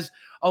this has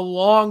a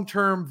long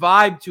term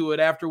vibe to it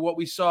after what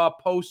we saw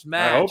post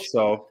match. I hope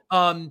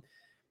so.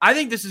 I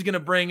think this is going to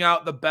bring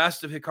out the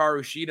best of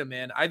Hikaru Shida,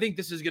 man. I think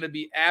this is going to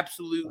be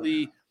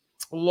absolutely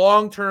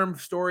long-term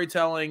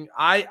storytelling.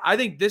 I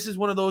think this is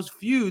one of those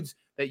feuds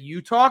that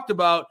you talked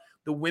about.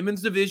 The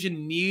women's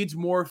division needs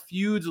more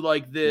feuds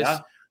like this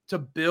to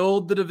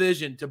build the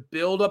division, to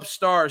build up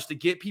stars, to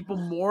get people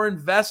more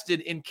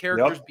invested in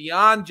characters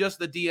beyond just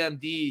the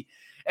DMD.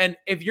 And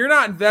if you're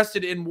not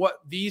invested in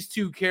what these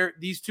two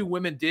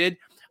women did,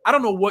 I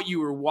don't know what you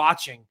were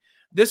watching.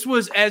 This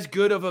was as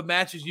good of a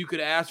match as you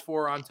could ask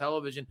for on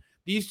television.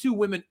 These two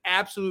women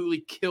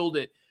absolutely killed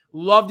it.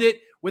 Loved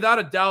it. Without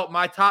a doubt,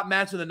 my top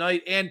match of the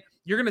night. And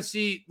you're going to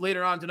see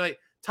later on tonight,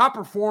 top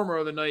performer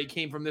of the night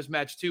came from this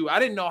match too. I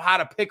didn't know how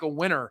to pick a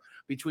winner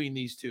between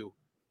these two.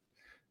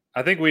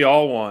 I think we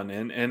all won.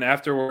 And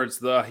afterwards,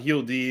 the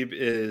heel Deeb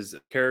is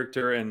a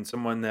character and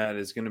someone that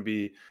is going to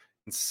be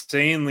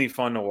insanely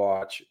fun to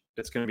watch.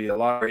 It's going to be a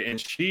lot. And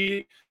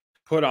she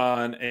put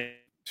on a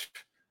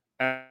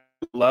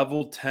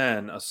level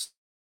 10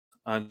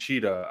 on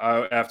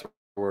Cheetah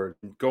afterward,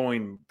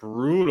 going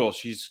brutal.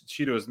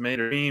 Cheetah was made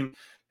her team.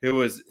 It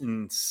was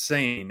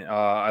insane.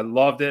 I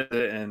loved it,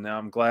 and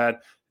I'm glad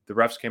the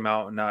refs came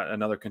out and not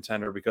another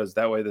contender, because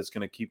that way that's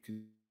going to keep.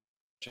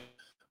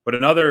 But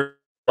another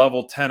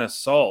level 10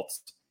 assault.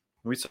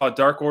 We saw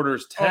Dark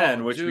Order's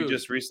 10, which we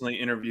just recently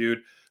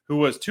interviewed, who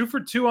was 2 for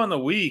 2 on the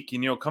week.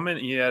 And,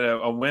 he had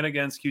a win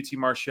against QT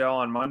Marshall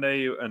on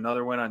Monday,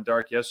 another win on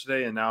Dark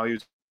yesterday, and now he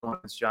was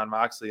against Jon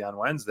Moxley on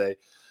Wednesday.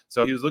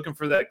 So he was looking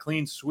for that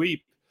clean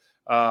sweep.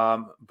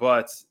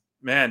 But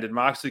man, did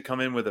Moxley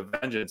come in with a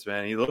vengeance,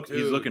 man. He's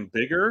looking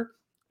bigger,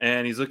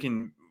 and he's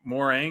looking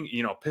more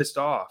pissed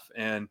off.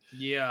 And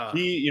he,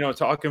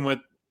 talking with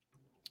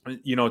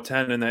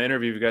 10 in the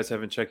interview, if you guys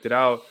haven't checked it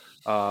out,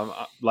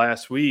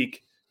 last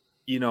week,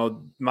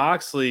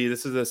 Moxley,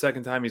 this is the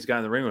second time he's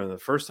gotten in the ring with him. The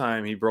first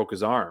time he broke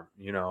his arm,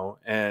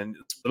 and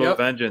little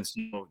vengeance.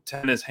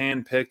 10 is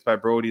handpicked by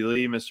Brody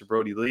Lee, Mr.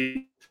 Brody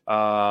Lee.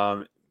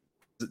 Got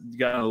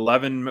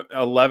an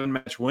 11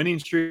 match winning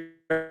streak.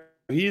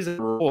 He's a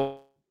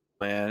role,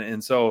 man.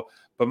 And so,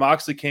 but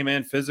Moxley came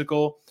in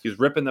physical. He was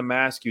ripping the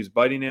mask. He was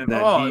biting him. He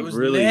it was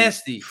really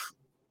nasty.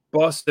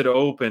 Busted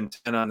open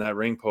 10 on that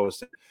ring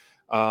post.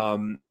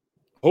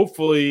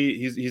 Hopefully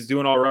he's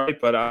doing all right,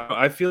 but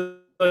I feel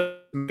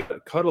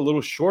like cut a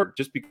little short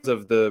just because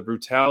of the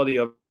brutality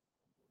of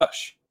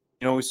Rush.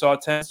 We saw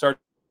 10 start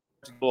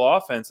to go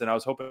offense, and I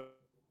was hoping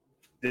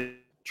the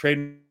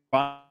trade.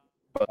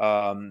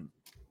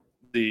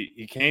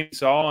 He came,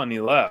 saw, and he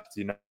left.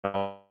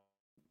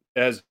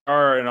 As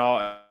far and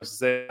all,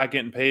 say not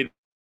getting paid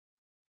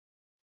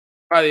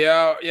by the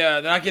hour.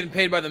 Yeah, they're not getting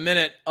paid by the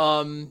minute.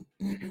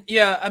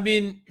 Yeah, I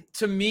mean,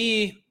 to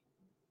me,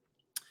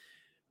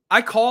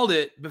 I called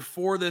it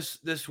before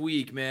this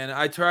week, man.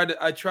 I tried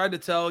to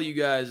tell you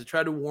guys, I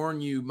tried to warn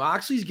you.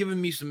 Moxley's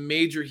giving me some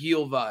major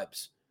heel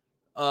vibes.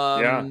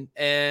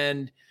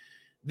 And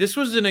this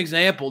was an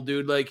example,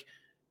 dude. Like,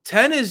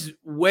 10 is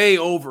way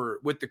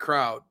over with the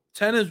crowd.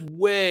 10 is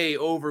way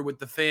over with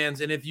the fans.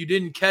 And if you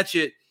didn't catch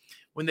it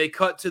when they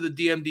cut to the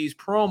DMD's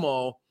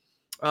promo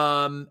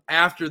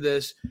after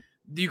this,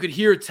 you could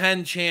hear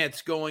 10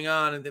 chants going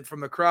on from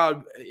the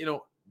crowd,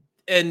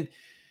 and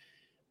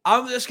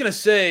I'm just going to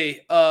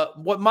say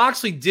what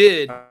Moxley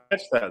did,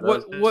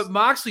 what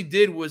Moxley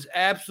did was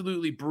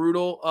absolutely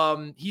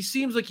brutal. He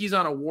seems like he's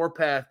on a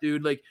warpath,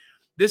 dude. Like,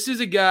 this is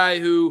a guy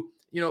who,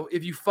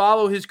 if you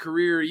follow his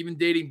career, even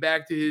dating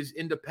back to his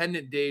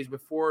independent days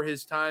before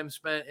his time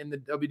spent in the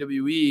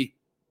WWE,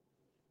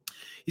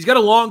 he's got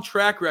a long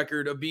track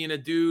record of being a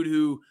dude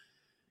who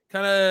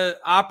kind of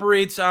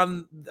operates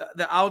on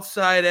the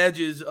outside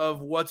edges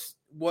of what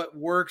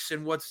works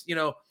and what's,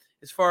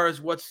 as far as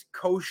what's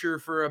kosher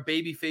for a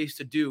babyface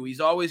to do.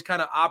 He's always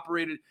kind of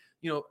operated,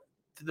 to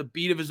the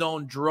beat of his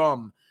own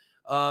drum,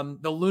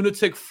 the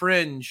lunatic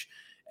fringe,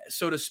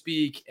 so to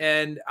speak.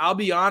 And I'll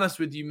be honest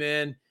with you,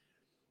 man,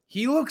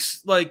 he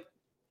looks like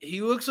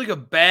a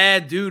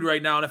bad dude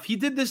right now. And if he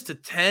did this to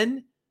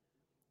 10,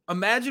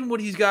 imagine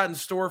what he's got in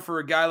store for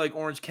a guy like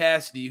Orange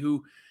Cassidy,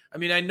 who, I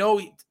mean, I know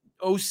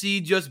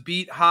OC just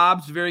beat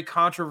Hobbs, very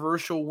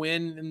controversial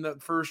win in the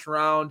first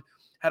round.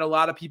 Had a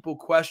lot of people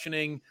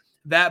questioning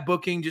that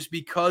booking just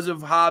because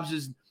of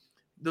Hobbs's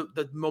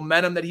the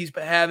momentum that he's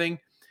been having.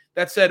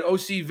 That said,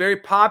 OC, very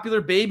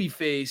popular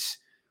babyface.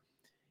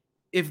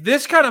 If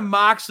this kind of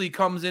Moxley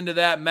comes into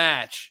that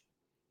match,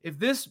 if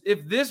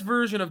this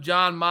version of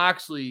Jon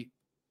Moxley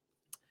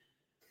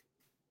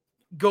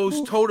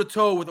goes toe to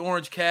toe with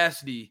Orange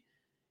Cassidy,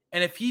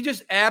 and if he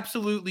just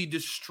absolutely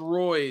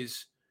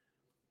destroys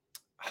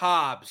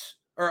Hobbs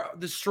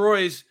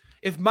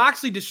if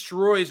Moxley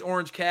destroys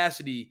Orange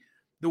Cassidy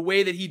the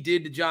way that he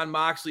did to John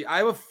Moxley, I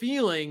have a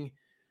feeling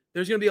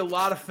there's going to be a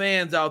lot of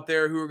fans out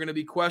there who are going to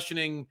be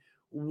questioning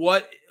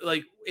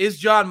is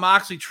John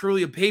Moxley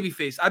truly a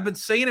babyface? I've been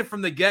saying it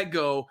from the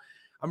get-go.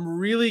 I'm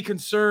really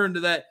concerned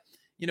that,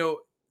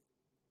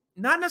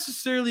 not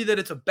necessarily that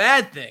it's a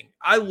bad thing.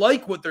 I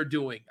like what they're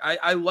doing.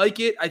 I like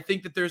it. I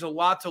think that there's a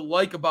lot to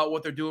like about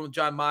what they're doing with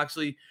John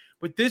Moxley,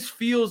 but this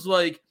feels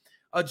like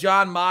a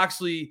John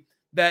Moxley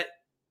that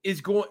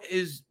is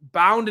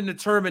bound and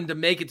determined to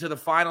make it to the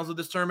finals of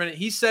this tournament.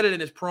 He said it in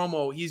his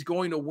promo. He's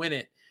going to win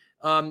it.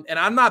 And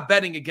I'm not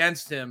betting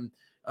against him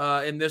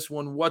in this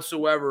one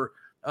whatsoever.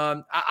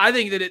 I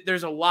think that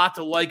there's a lot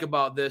to like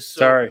about this. So,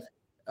 Sorry.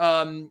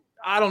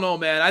 I don't know,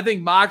 man. I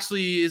think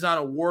Moxley is on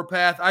a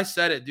warpath. I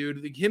said it,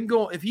 dude.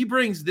 If he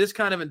brings this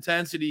kind of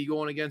intensity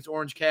going against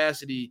Orange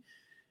Cassidy,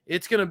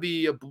 it's gonna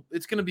be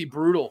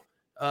brutal.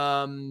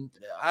 10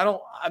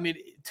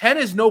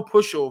 is no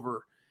pushover.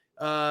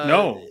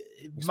 No,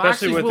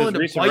 especially Moxley's with willing his to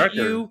recent bite record.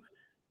 you.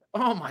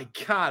 Oh my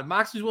God,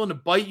 Moxley's willing to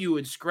bite you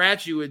and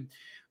scratch you, and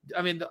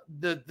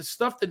the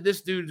stuff that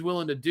this dude's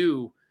willing to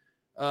do.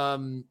 I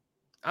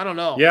don't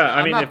know. Yeah,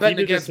 I'm not if betting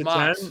he did against this to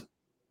Mox. 10,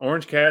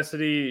 Orange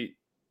Cassidy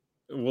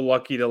will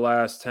lucky to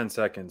last 10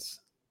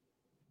 seconds.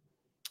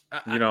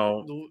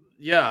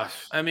 Yeah,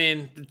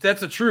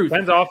 that's the truth.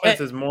 10's offense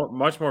is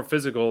much more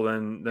physical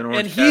than Orange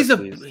And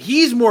Cassidy's.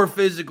 he's more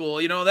physical.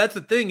 That's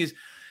the thing is,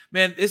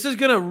 man, this is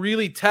gonna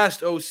really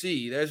test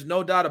OC. There's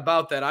no doubt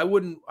about that. I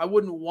wouldn't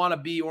want to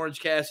be Orange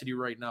Cassidy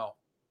right now.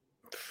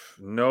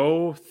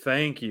 No,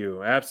 thank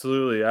you.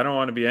 Absolutely. I don't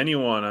want to be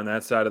anyone on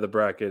that side of the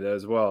bracket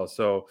as well.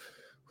 So,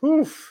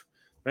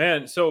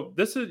 man. So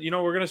this is,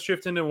 we're going to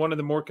shift into one of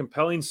the more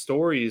compelling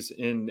stories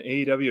in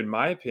AEW, in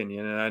my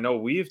opinion. And I know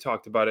we've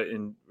talked about it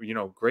in,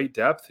 great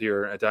depth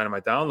here at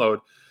Dynamite Download,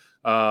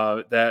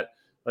 that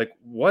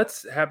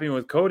what's happening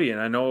with Cody.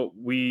 And I know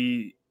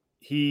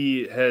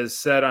he has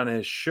said on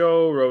his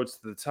show, Roads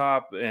to the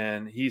Top,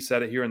 and he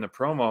said it here in the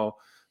promo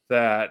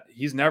that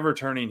he's never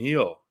turning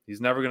heel. He's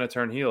never going to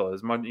turn heel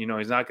as much, he's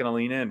not going to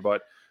lean in.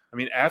 But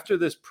after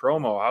this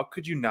promo, how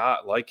could you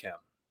not like him?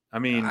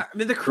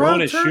 The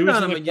crowd his turned shoes on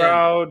in him the again.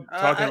 crowd,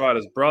 talking about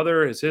his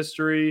brother, his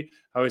history.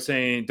 How he's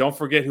saying, "Don't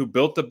forget who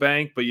built the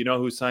bank, but you know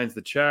who signs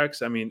the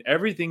checks."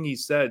 Everything he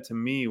said to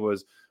me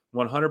was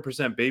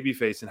 100%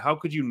 babyface. And how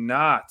could you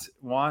not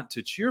want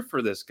to cheer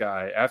for this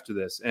guy after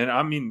this?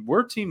 And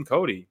we're Team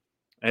Cody,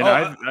 and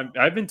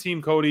I've been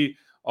Team Cody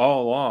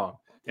all along,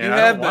 and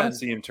I don't want to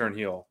see him turn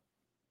heel.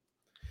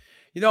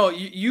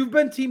 You've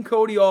been Team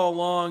Cody all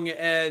along,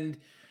 and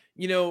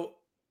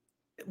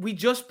we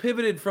just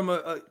pivoted from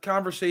a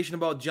conversation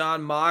about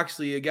John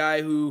Moxley, a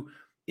guy who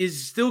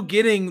is still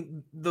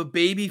getting the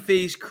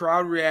babyface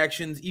crowd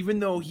reactions, even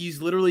though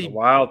he's literally a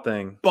wild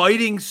thing,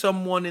 biting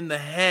someone in the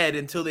head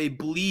until they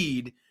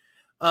bleed.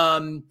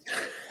 Then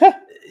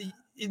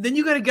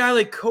you got a guy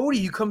like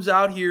Cody who comes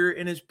out here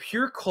in his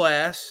pure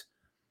class,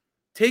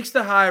 takes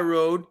the high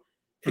road,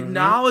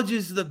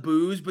 acknowledges the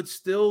boos, but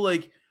still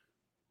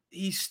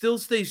he still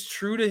stays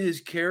true to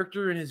his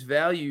character and his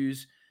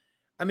values.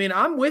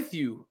 I'm with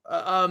you.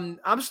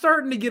 I'm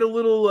starting to get a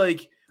little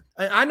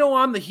I know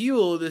I'm the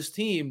heel of this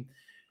team.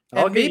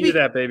 I'll give you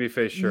that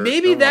babyface shirt.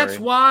 Maybe that's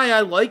why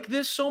I like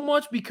this so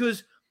much,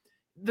 because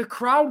the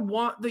crowd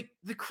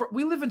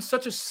we live in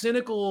such a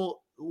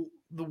cynical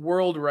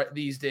world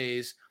these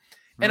days.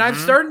 And I'm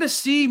starting to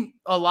see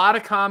a lot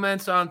of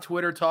comments on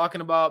Twitter talking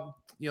about,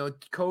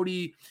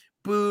 Cody,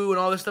 boo, and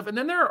all this stuff. And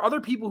then there are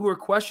other people who are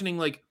questioning,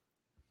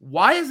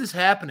 why is this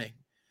happening?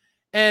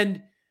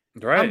 And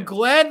I'm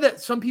glad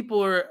that some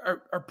people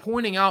are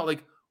pointing out,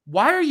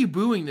 why are you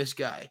booing this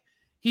guy?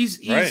 He's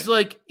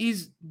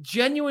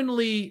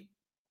genuinely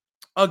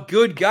a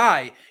good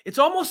guy. It's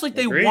almost like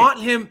they want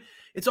him.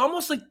 It's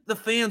almost like the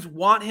fans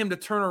want him to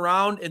turn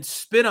around and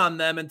spit on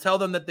them and tell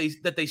them that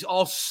they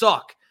all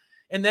suck,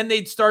 and then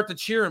they'd start to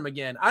cheer him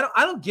again. I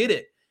don't get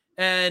it.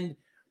 And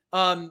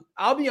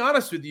I'll be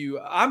honest with you.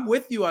 I'm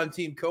with you on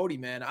Team Cody,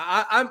 man.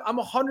 I'm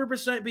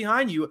 100%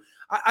 behind you.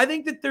 I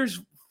think that there's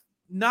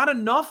not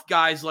enough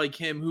guys like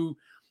him who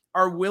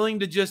are willing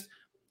to just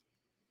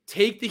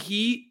take the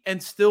heat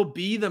and still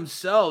be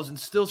themselves and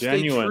still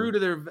stay true to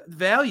their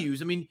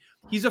values.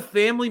 He's a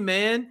family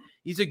man.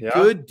 He's a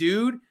good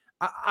dude.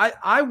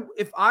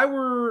 If I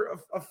were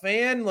a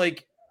fan,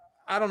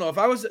 I don't know,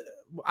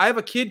 I have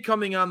a kid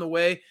coming on the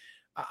way,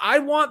 I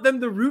want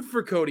them to root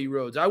for Cody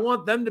Rhodes. I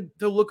want them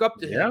to look up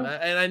to him.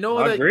 And I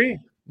know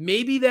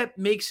maybe that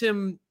makes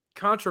him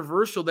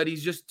controversial, that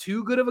he's just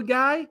too good of a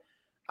guy.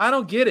 I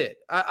don't get it.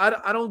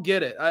 I don't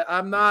get it.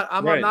 I'm not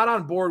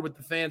on board with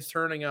the fans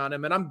turning on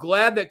him. And I'm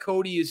glad that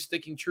Cody is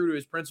sticking true to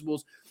his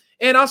principles.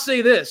 And I'll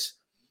say this,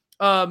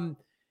 AEW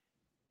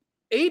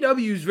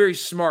is very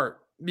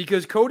smart,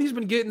 because Cody's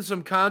been getting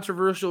some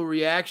controversial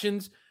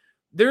reactions.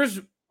 There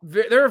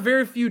are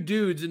very few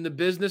dudes in the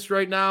business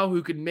right now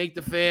who can make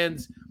the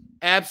fans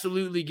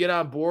absolutely get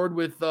on board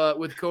with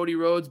Cody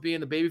Rhodes being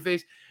the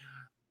babyface.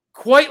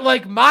 Quite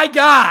like my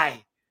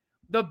guy,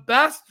 the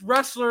best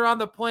wrestler on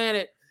the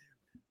planet,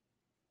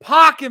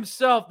 Pac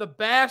himself, the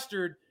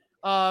bastard.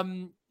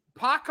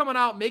 Pac coming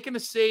out, making a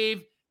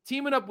save,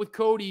 teaming up with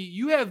Cody.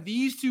 You have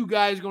these two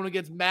guys going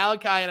against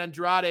Malachi and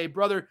Andrade.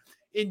 Brother,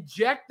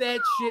 inject that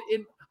shit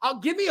in.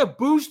 Give me a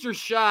booster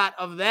shot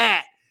of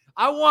that.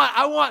 I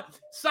want,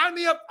 sign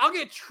me up. I'll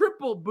get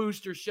triple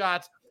booster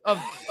shots of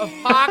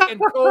Pac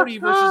and Cody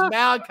versus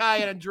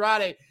Malachi and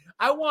Andrade.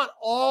 I want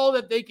all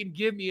that they can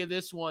give me of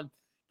this one.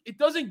 It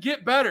doesn't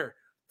get better.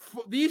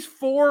 These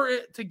four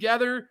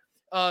together.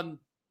 And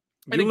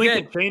you again,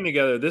 link a chain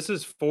together. This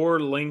is 4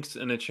 links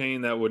in a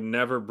chain that would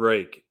never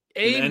break.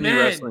 Amen, in any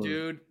wrestling.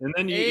 dude. And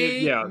then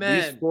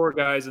these 4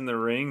 guys in the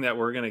ring that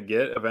we're gonna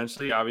get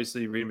eventually,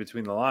 obviously reading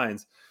between the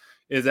lines,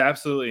 is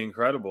absolutely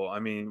incredible. I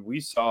mean,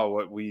 we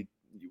saw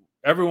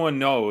everyone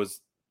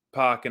knows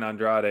Pac and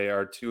Andrade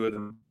are 2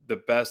 of the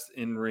best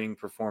in-ring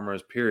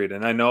performers, period.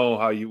 And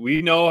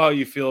we know how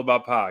you feel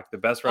about Pac, the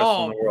best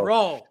wrestler in the world.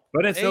 Bro.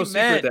 But it's no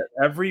secret that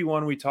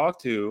everyone we talk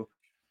to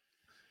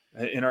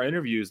in our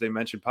interviews, they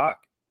mention Pac.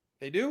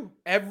 They do.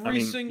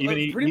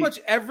 Pretty much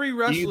every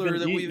wrestler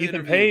that we've Ethan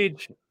interviewed.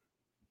 Page,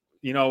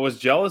 was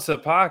jealous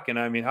of Pac, and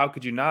I mean, how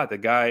could you not? The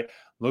guy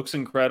looks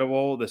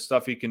incredible. The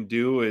stuff he can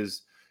do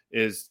is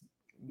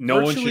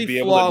no one should be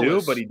able to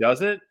do, but he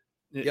does it.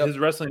 Yep. His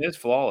wrestling is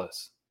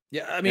flawless.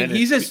 Yeah, I mean, And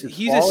he's as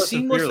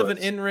seamless of an fearless.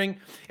 in-ring.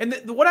 And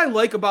what I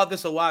like about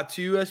this a lot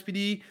too,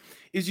 SPD,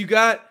 is you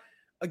got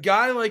a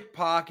guy like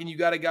Pac and you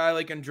got a guy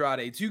like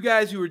Andrade. 2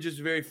 guys who are just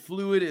very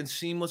fluid and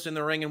seamless in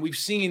the ring. And we've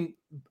seen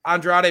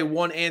Andrade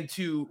 1 and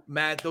 2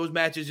 those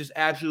matches just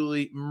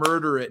absolutely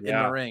murder it in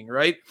the ring,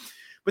 right?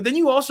 But then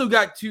you also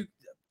got two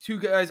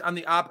guys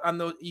on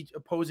each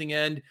opposing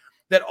end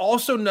that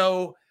also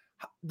know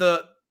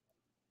the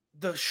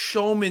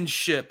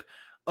showmanship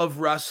of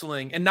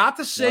wrestling. And not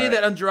to say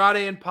that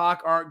Andrade and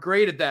Pac aren't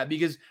great at that,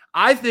 because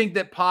I think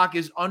that Pac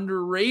is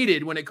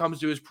underrated when it comes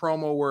to his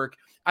promo work.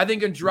 I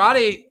think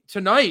Andrade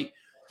tonight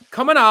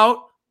coming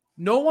out,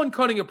 no one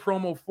cutting a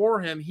promo for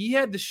him. He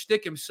had the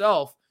shtick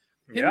himself.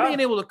 Him being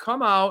able to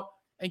come out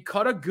and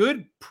cut a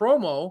good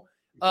promo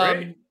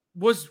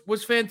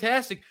was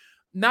fantastic.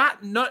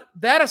 Not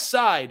that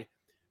aside,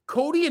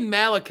 Cody and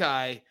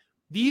Malachi,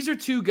 these are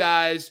 2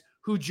 guys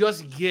who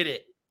just get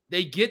it.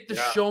 They get the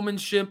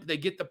showmanship. They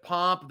get the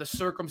pomp, the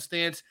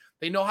circumstance.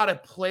 They know how to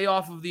play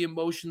off of the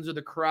emotions of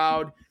the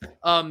crowd.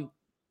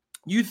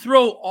 You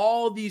throw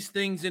all these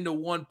things into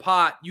one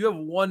pot, you have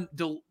one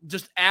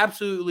just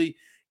absolutely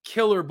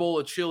killer bowl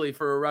of chili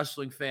for a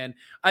wrestling fan.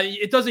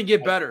 It doesn't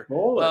get better.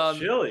 Bowl of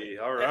chili.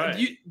 All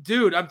right.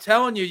 Dude, I'm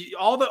telling you,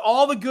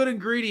 all the good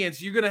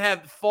ingredients you're going to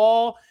have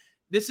fall.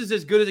 This is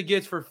as good as it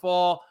gets for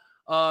fall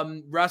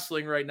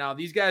wrestling right now.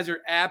 These guys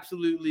are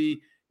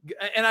absolutely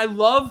 – and I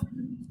love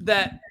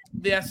that –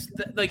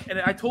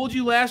 and I told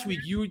you last week,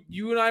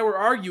 you and I were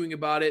arguing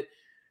about it,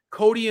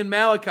 Cody and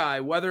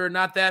Malachi, whether or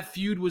not that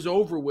feud was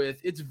over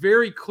with. It's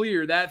very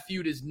clear that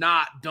feud is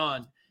not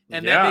done.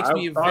 And that makes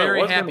me a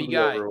very happy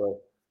guy.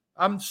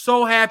 I'm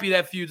so happy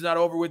that feud's not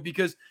over with,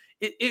 because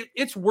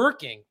it's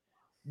working.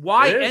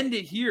 Why end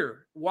it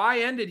here?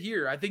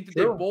 I think that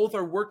they both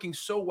are working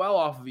so well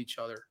off of each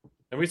other.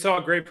 And we saw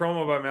a great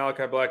promo by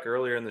Malachi Black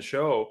earlier in the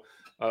show.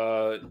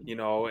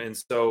 And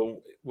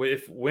so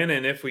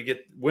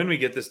when we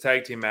get this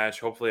tag team match,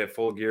 hopefully at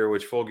Full Gear,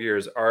 which Full Gear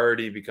is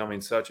already becoming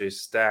such a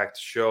stacked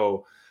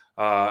show,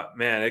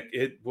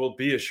 it will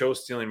be a show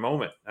stealing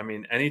moment. I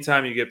mean,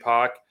 anytime you get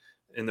Pac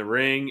in the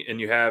ring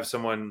and you have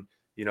someone,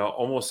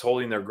 almost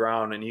holding their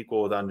ground and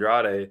equal with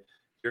Andrade,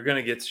 you're going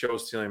to get show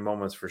stealing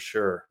moments for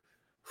sure.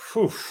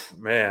 Whew,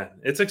 man,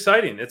 it's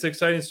exciting. It's an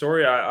exciting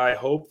story. I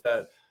hope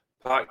that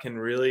Pac can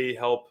really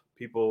help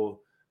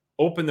people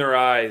open their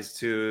eyes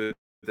to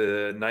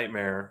the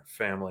Nightmare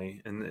family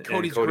and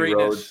Cody greatness.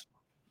 Rhodes.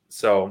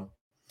 So,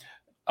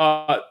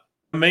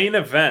 main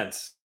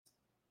event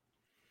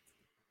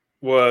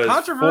was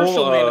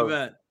controversial main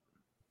event,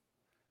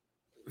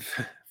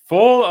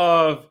 full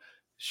of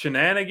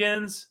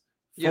shenanigans,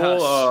 full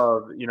yes.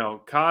 of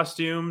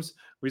costumes.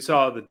 We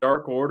saw the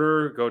Dark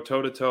Order go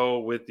toe to toe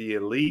with the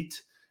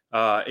Elite,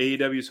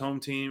 AEW's home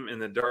team in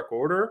the Dark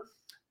Order.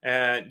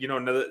 And,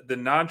 the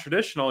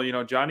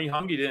non-traditional, Johnny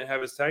Hungy didn't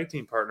have his tag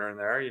team partner in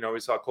there.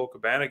 We saw Colt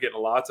Cabana getting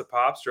lots of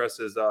pops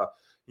dressed as, the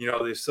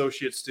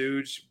associate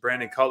stooge,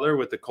 Brandon Cutler,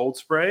 with the cold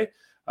spray.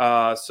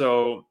 This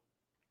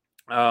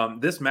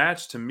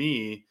match, to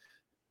me,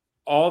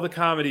 all the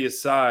comedy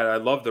aside, I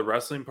love the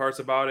wrestling parts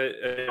about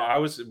it. I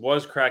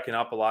was cracking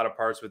up a lot of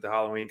parts with the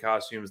Halloween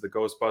costumes, the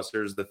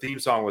Ghostbusters. The theme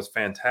song was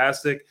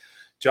fantastic.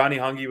 Johnny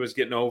Hungy was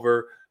getting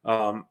over.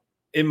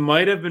 It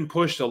might have been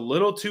pushed a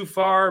little too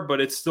far,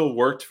 but it still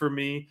worked for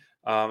me.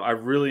 I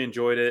really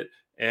enjoyed it.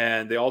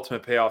 And the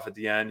ultimate payoff at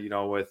the end,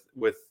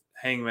 with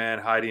Hangman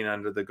hiding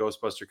under the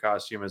Ghostbuster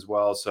costume as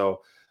well.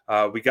 So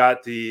we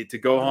got to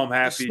go home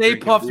happy. Stay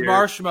Puft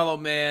Marshmallow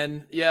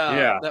Man.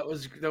 Yeah. That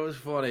was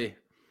funny.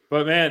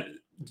 But man,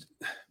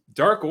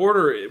 Dark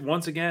Order,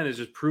 once again, is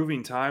just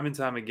proving time and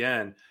time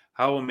again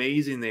how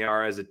amazing they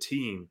are as a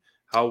team,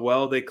 how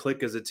well they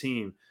click as a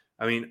team.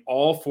 I mean,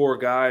 all 4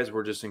 guys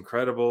were just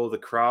incredible. The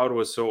crowd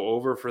was so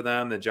over for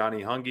them. The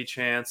Johnny Hungy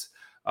chants.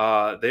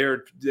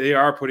 They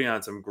are putting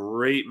on some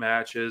great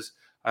matches.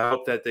 I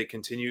hope that they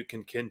can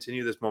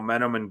continue this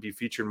momentum and be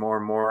featured more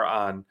and more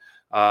on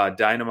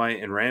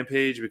Dynamite and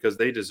Rampage, because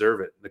they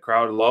deserve it. The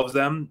crowd loves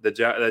them. That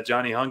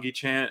Johnny Hungy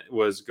chant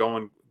was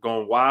going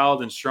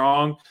wild and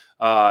strong.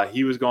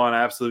 He was going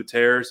absolute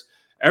tears.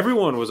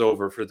 Everyone was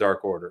over for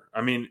Dark Order.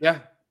 I mean, Yeah.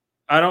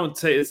 I don't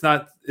say it's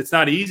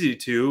not easy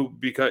to,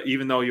 because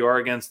even though you are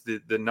against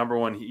the number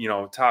one,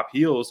 top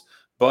heels,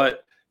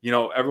 but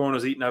everyone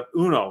was eating up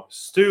Uno,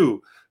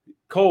 Stu,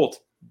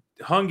 Colt,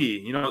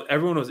 Hungy,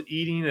 everyone was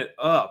eating it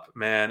up,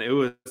 man. It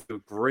was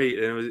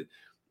great. And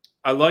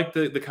I liked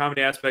the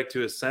comedy aspect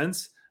to a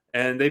sense,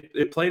 and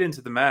it played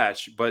into the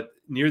match, but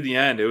near the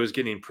end it was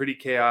getting pretty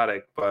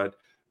chaotic, but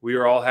we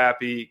were all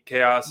happy.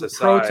 Chaos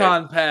aside.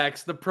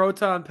 The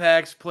proton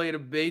packs played a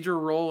major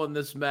role in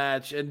this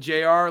match, and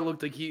JR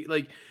looked like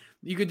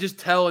you could just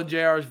tell in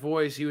JR's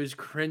voice he was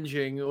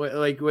cringing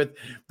with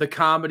the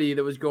comedy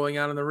that was going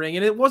on in the ring,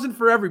 and it wasn't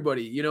for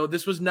everybody.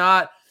 This was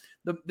not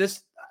the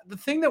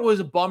thing that was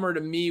a bummer to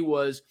me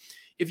was,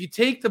 if you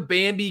take the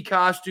Bambi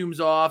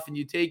costumes off and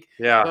you take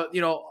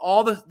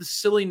all the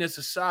silliness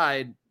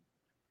aside,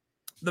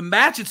 the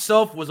match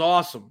itself was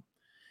awesome.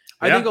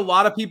 I think a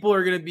lot of people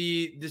are going to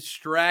be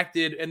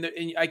distracted, and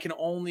I can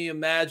only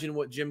imagine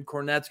what Jim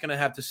Cornette's going to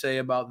have to say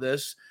about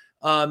this.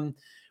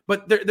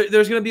 But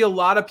there's going to be a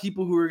lot of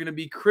people who are going to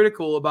be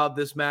critical about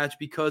this match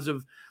because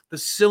of the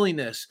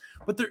silliness.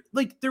 But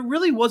there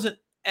really wasn't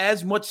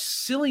as much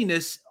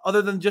silliness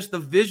other than just the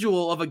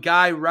visual of a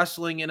guy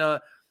wrestling in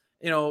a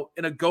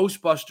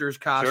Ghostbusters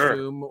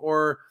costume,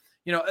 or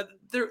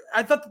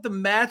I thought that the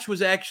match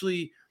was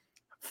actually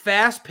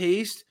fast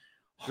paced,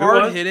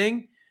 hard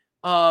hitting.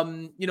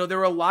 There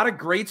were a lot of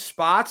great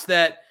spots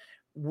that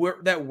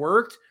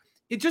worked.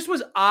 It just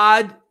was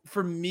odd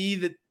for me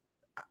that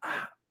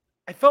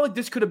I felt like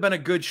this could have been a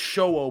good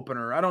show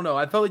opener. I don't know.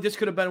 I felt like this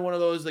could have been one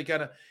of those that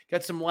kind of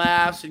get some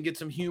laughs and get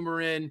some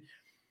humor in.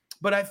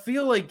 But I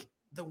feel like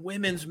the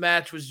women's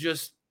match was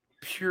just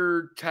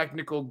pure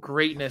technical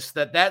greatness.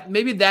 That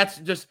maybe that's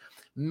just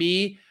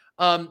me.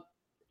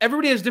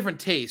 Everybody has different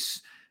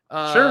tastes.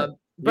 Sure.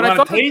 But I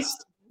thought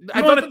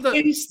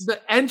that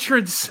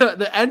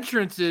the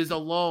entrances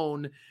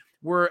alone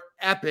were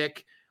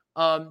epic.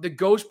 The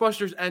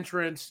Ghostbusters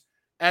entrance,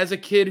 as a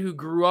kid who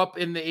grew up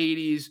in the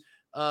 80s,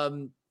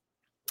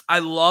 I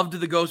loved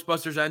the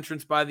Ghostbusters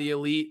entrance by the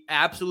Elite.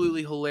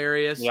 Absolutely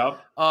hilarious. Yep.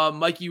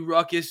 Mikey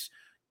Ruckus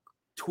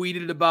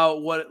tweeted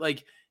about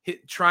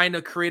trying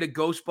to create a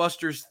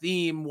Ghostbusters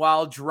theme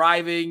while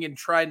driving and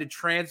trying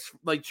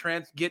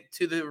to get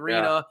to the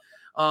arena.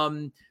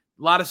 A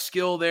lot of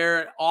skill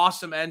there.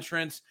 Awesome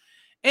entrance.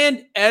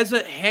 And as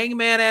a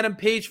Hangman Adam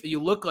Page,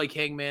 you look like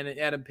Hangman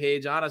Adam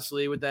Page,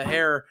 honestly, with the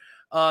hair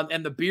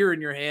and the beer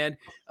in your hand.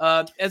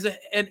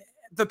 And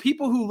the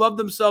people who love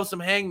themselves some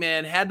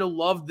Hangman had to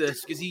love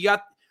this, because he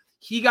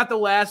got the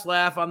last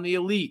laugh on the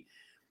Elite.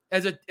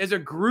 As a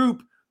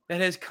group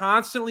that has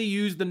constantly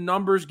used the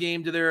numbers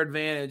game to their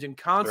advantage and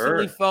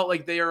constantly felt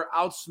like they are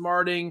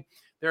outsmarting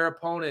their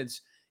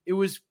opponents, it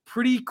was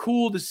pretty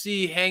cool to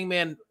see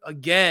Hangman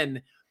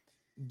again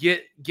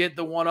get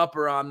the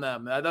one-upper on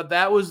them. I thought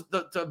that was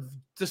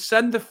to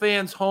send the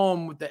fans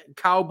home with that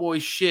cowboy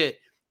shit.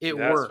 That's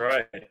worked.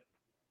 Right.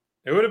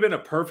 It would have been a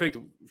perfect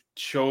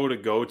show to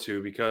go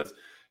to, because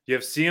you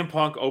have CM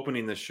Punk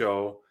opening the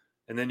show,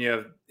 and then you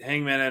have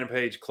Hangman Adam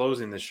Page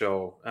closing the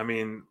show. I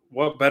mean,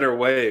 what better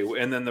way?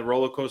 And then the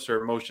roller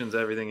coaster emotions,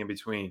 everything in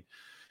between.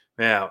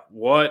 Man,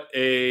 what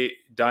a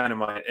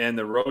Dynamite. And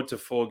the road to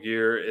Full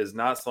Gear is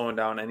not slowing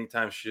down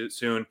anytime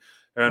soon.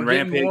 On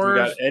Rampage, we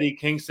got Eddie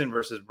Kingston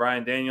versus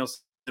Bryan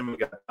Danielson. We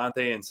got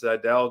Dante and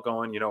Sydal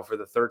going, for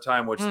the third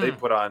time, which they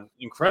put on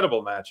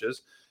incredible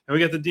matches. And we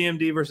got the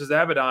DMD versus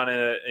Abaddon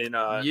in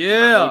a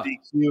no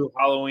DQ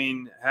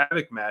Halloween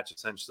Havoc match,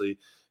 essentially.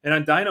 And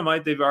on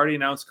Dynamite, they've already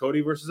announced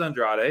Cody versus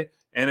Andrade,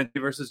 Anna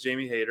versus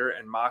Jamie Hayter,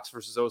 and Mox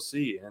versus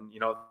OC. And,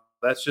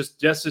 that's just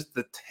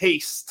the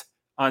taste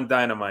on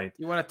Dynamite.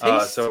 You want to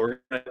taste? So we're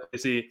going to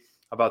see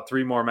about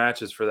 3 more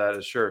matches for that,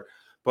 is sure.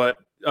 But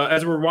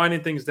as we're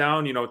winding things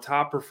down,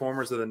 top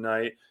performers of the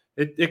night,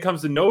 it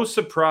comes to no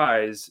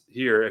surprise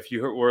here, if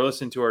you were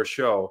listening to our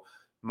show,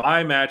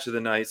 my match of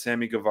the night,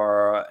 Sammy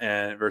Guevara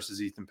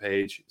versus Ethan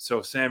Page.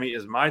 So Sammy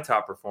is my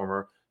top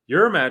performer.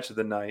 Your match of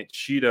the night,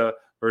 Shida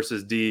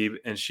versus Deeb,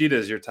 and Shida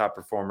is your top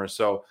performer.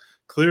 So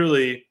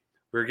clearly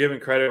we're giving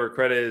credit where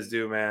credit is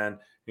due, man.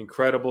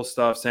 Incredible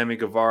stuff. Sammy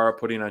Guevara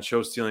putting on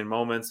show-stealing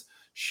moments.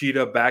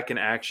 Shida back in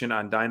action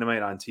on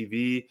Dynamite on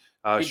TV,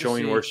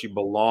 showing where she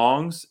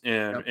belongs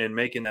and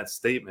making that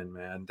statement,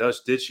 man.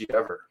 Did she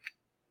ever?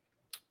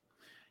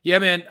 Yeah,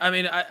 man. I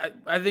mean,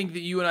 I think that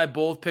you and I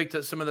both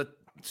picked some of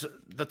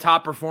the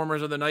top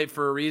performers of the night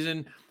for a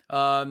reason.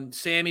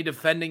 Sammy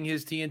defending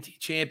his TNT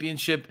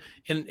championship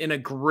in a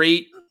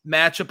great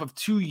matchup of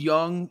 2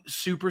 young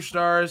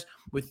superstars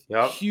with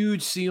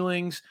huge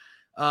ceilings.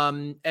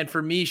 And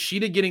for me,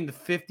 Sheeta getting the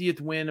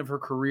 50th win of her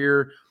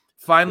career,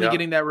 finally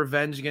getting that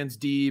revenge against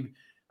Deeb.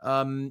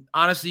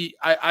 Honestly,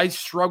 I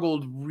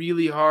struggled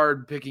really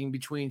hard picking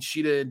between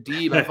Sheeta and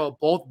Deeb. I felt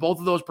both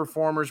of those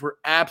performers were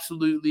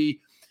absolutely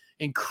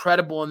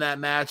incredible in that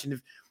match. And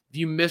if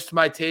you missed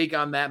my take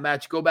on that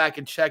match, go back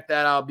and check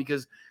that out,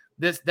 because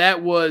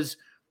that was,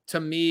 to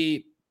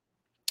me,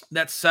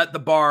 that set the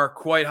bar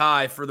quite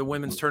high for the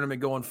women's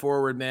tournament going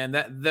forward, man.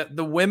 That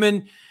the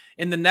women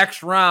in the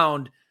next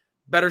round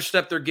better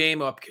step their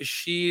game up, because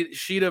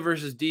Sheeta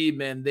versus Deeb,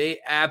 man, they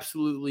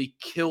absolutely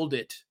killed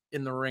it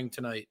in the ring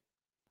tonight.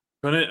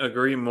 Couldn't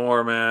agree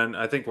more, man.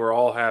 I think we're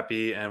all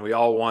happy and we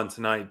all won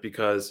tonight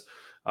because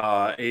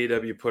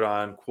AEW put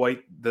on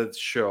quite the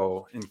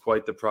show and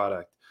quite the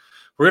product.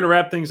 We're going to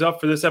wrap things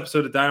up for this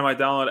episode of Dynamite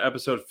Download,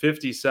 episode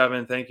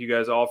 57. Thank you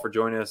guys all for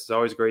joining us. It's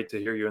always great to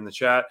hear you in the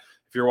chat.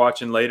 If you're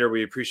watching later,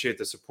 we appreciate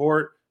the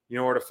support. You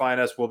know where to find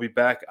us. We'll be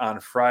back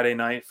on Friday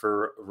night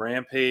for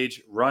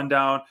Rampage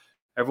Rundown.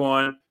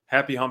 Everyone,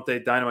 happy Hump Day.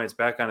 Dynamite's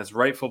back on its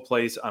rightful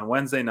place on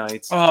Wednesday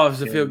nights. Oh,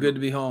 does it feel good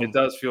to be home? It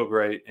does feel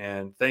great.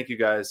 And thank you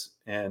guys,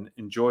 and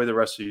enjoy the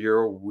rest of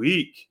your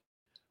week,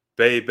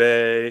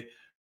 baby.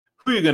 Who are you going to